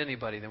offend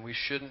anybody, then we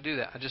shouldn't do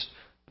that. I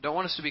don't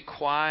want us to be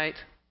quiet.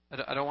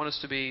 I don't want us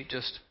to be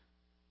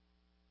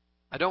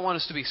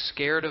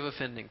scared of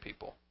offending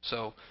people.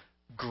 So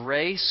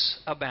grace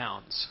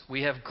abounds.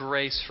 We have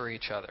grace for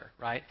each other,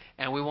 right?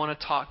 And we want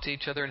to talk to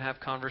each other and have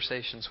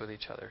conversations with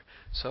each other.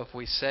 So if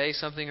we say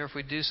something or if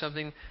we do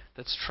something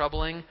that's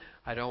troubling,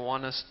 I don't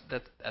want us.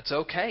 That's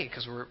okay,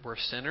 because we're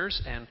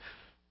sinners and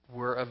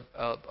we're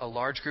a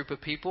large group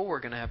of people. We're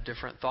going to have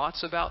different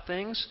thoughts about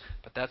things,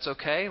 but that's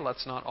okay.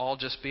 Let's not all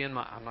just be I'm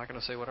not going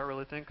to say what I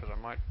really think because I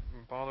might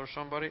bother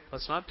somebody.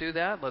 Let's not do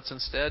that. Let's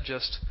instead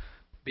just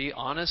be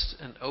honest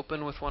and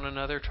open with one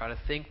another. Try to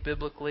think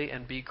biblically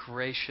and be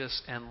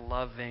gracious and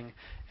loving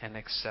and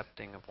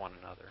accepting of one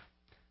another.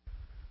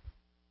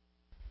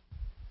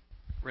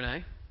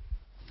 Renee?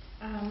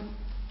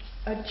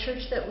 A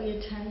church that we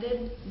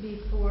attended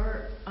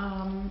before,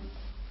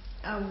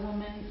 a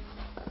woman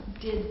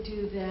did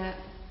do that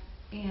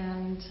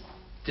and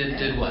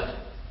did what?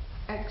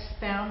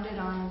 Expounded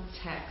on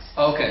text.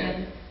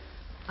 Okay.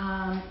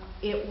 And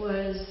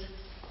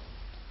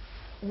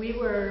we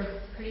were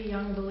pretty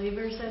young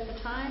believers at the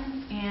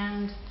time,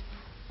 and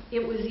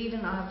it was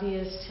even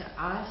obvious to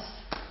us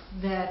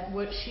that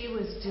what she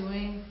was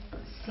doing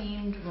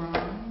seemed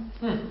wrong.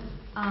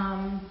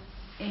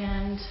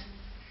 And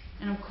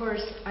of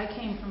course, I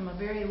came from a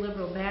very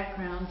liberal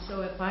background,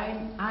 so if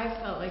I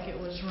felt like it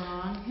was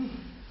wrong,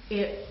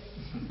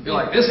 you're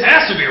like, this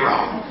has to be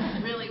wrong.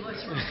 It really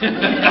was wrong.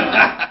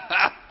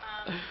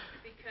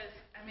 Because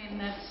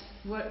that's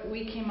what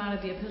we came out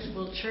of the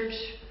Episcopal Church,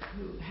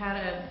 who had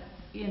a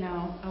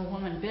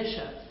woman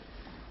bishop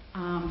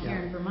here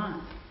in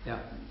Vermont. Yeah.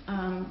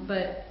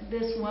 But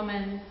this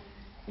woman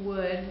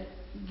would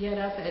get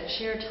up at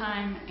share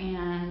time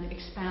and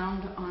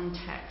expound on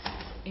text,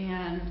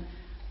 and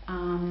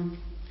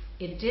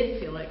it did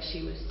feel like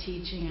she was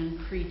teaching and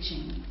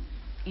preaching,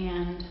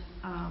 and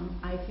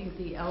I think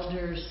the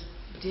elders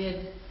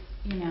did,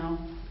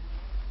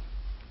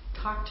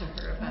 talk to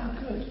her about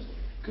it.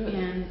 Good.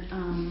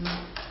 And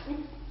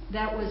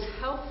that was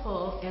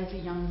helpful as a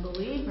young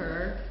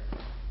believer,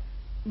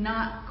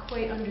 not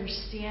quite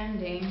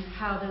understanding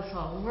how this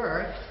all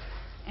worked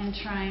and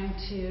trying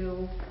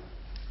to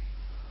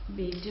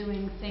be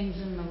doing things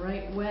in the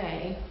right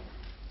way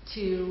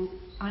to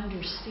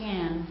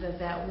understand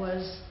that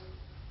was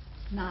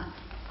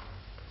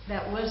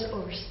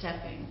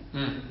overstepping,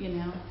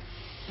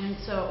 And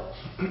so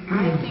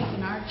I think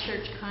in our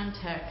church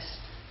context,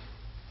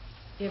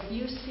 if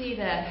you see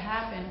that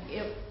happen,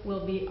 it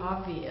will be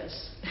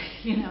obvious.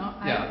 Yeah.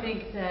 I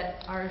think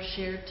that our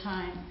shared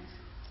time,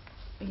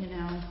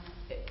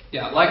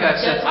 Yeah, like I've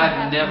said, doesn't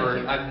I've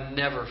happen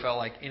never felt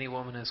like any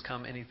woman has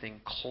come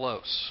anything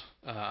close.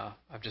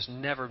 I've just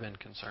never been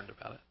concerned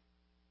about it.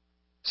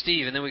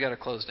 Steve, and then we got to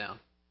close down.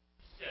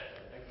 Yeah,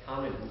 a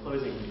comment in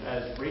closing.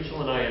 As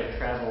Rachel and I have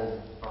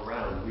traveled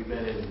around, we've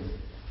been in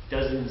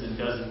dozens and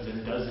dozens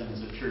and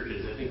dozens of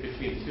churches. I think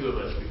between the two of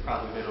us, we've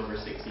probably been over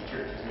 60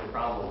 churches, no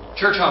problem.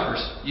 Church hoppers.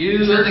 You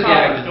Church and the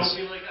hoppers, Gagnons. don't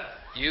be like us.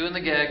 You and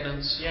the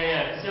Gagnons.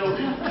 Yeah. So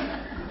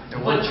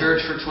There one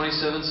church for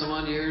 27 some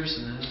odd years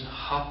and then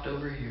hopped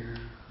over here.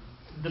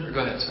 Go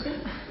ahead, sorry.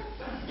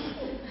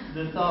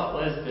 The thought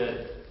was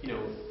that,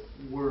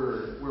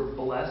 we're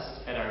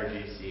blessed at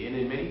RGC and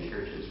in many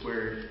churches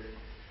where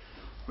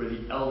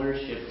the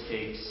eldership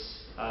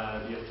takes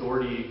the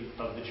authority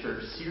of the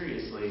church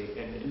seriously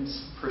and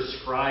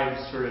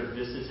prescribes sort of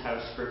this is how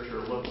Scripture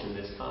looks in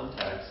this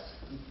context.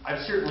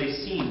 I've certainly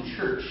seen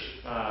church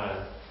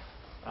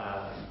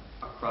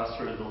across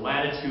sort of the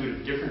latitude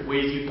of different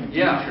ways you can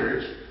do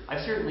church.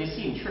 I've certainly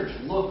seen church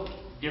look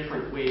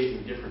different ways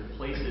in different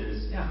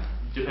places,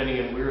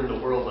 depending on where in the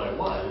world I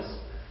was.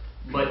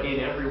 But in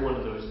every one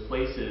of those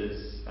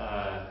places,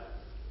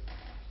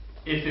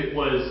 if it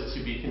was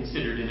to be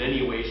considered in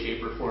any way,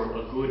 shape, or form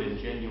a good and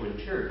genuine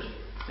church,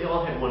 they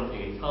all had one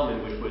thing in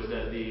common, which was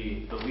that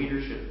the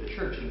leadership of the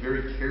church had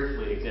very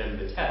carefully examined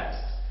the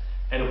texts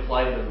and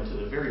applied them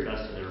to the very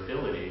best of their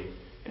ability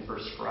and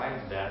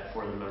prescribed that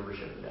for the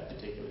membership of that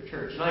particular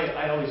church. And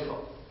I always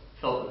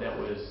felt that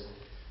was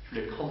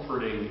sort of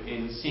comforting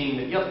in seeing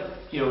that,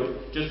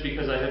 just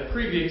because I had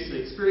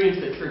previously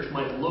experienced that church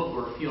might look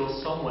or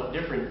feel somewhat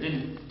different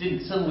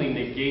didn't suddenly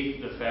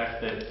negate the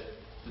fact that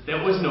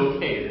wasn't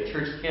okay. The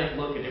church can't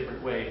look a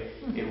different way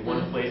in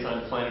one place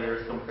on planet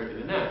Earth compared to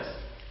the next.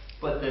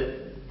 But that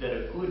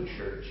a good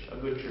church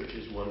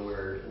is one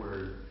where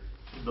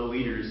the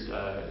leaders,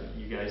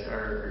 you guys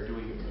are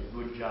doing a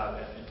good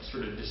job at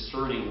sort of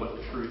discerning what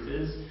the truth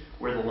is,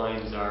 where the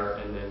lines are,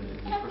 and then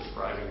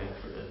prescribing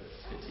that for the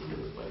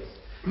particular place.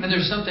 And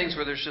there's some things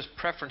where there's just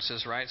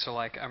preferences, right? So,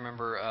 I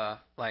remember,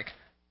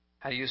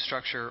 how do you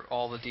structure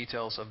all the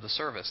details of the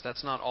service?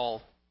 That's not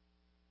all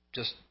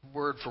just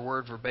word for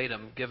word,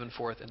 verbatim, given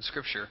forth in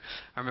Scripture.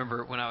 I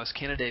remember when I was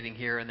candidating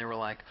here, and they were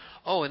like,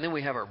 "Oh, and then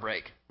we have our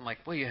break." I'm like,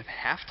 "Well, you have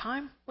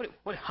halftime? What?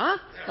 Huh?"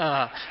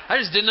 I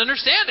just didn't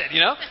understand it.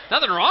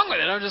 Nothing wrong with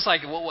it. I'm just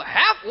like, "Well, what?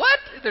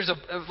 There's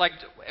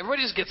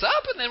everybody just gets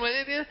up, and then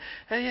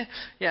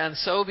and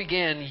so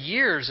began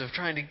years of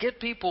trying to get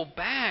people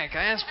back.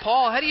 I asked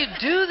Paul, "How do you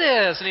do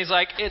this?" And he's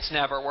like, "It's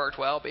never worked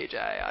well, BJ.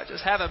 I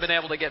just haven't been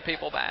able to get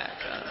people back."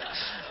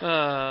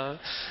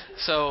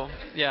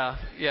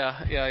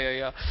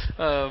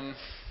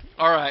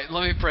 All right,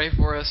 let me pray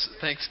for us.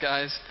 Thanks,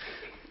 guys.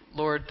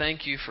 Lord,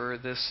 thank you for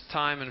this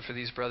time and for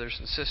these brothers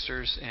and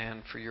sisters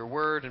and for your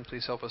word, and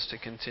please help us to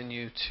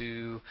continue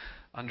to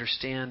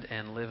understand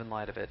and live in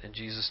light of it. In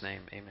Jesus'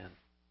 name, amen.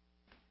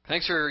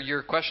 Thanks for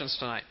your questions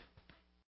tonight.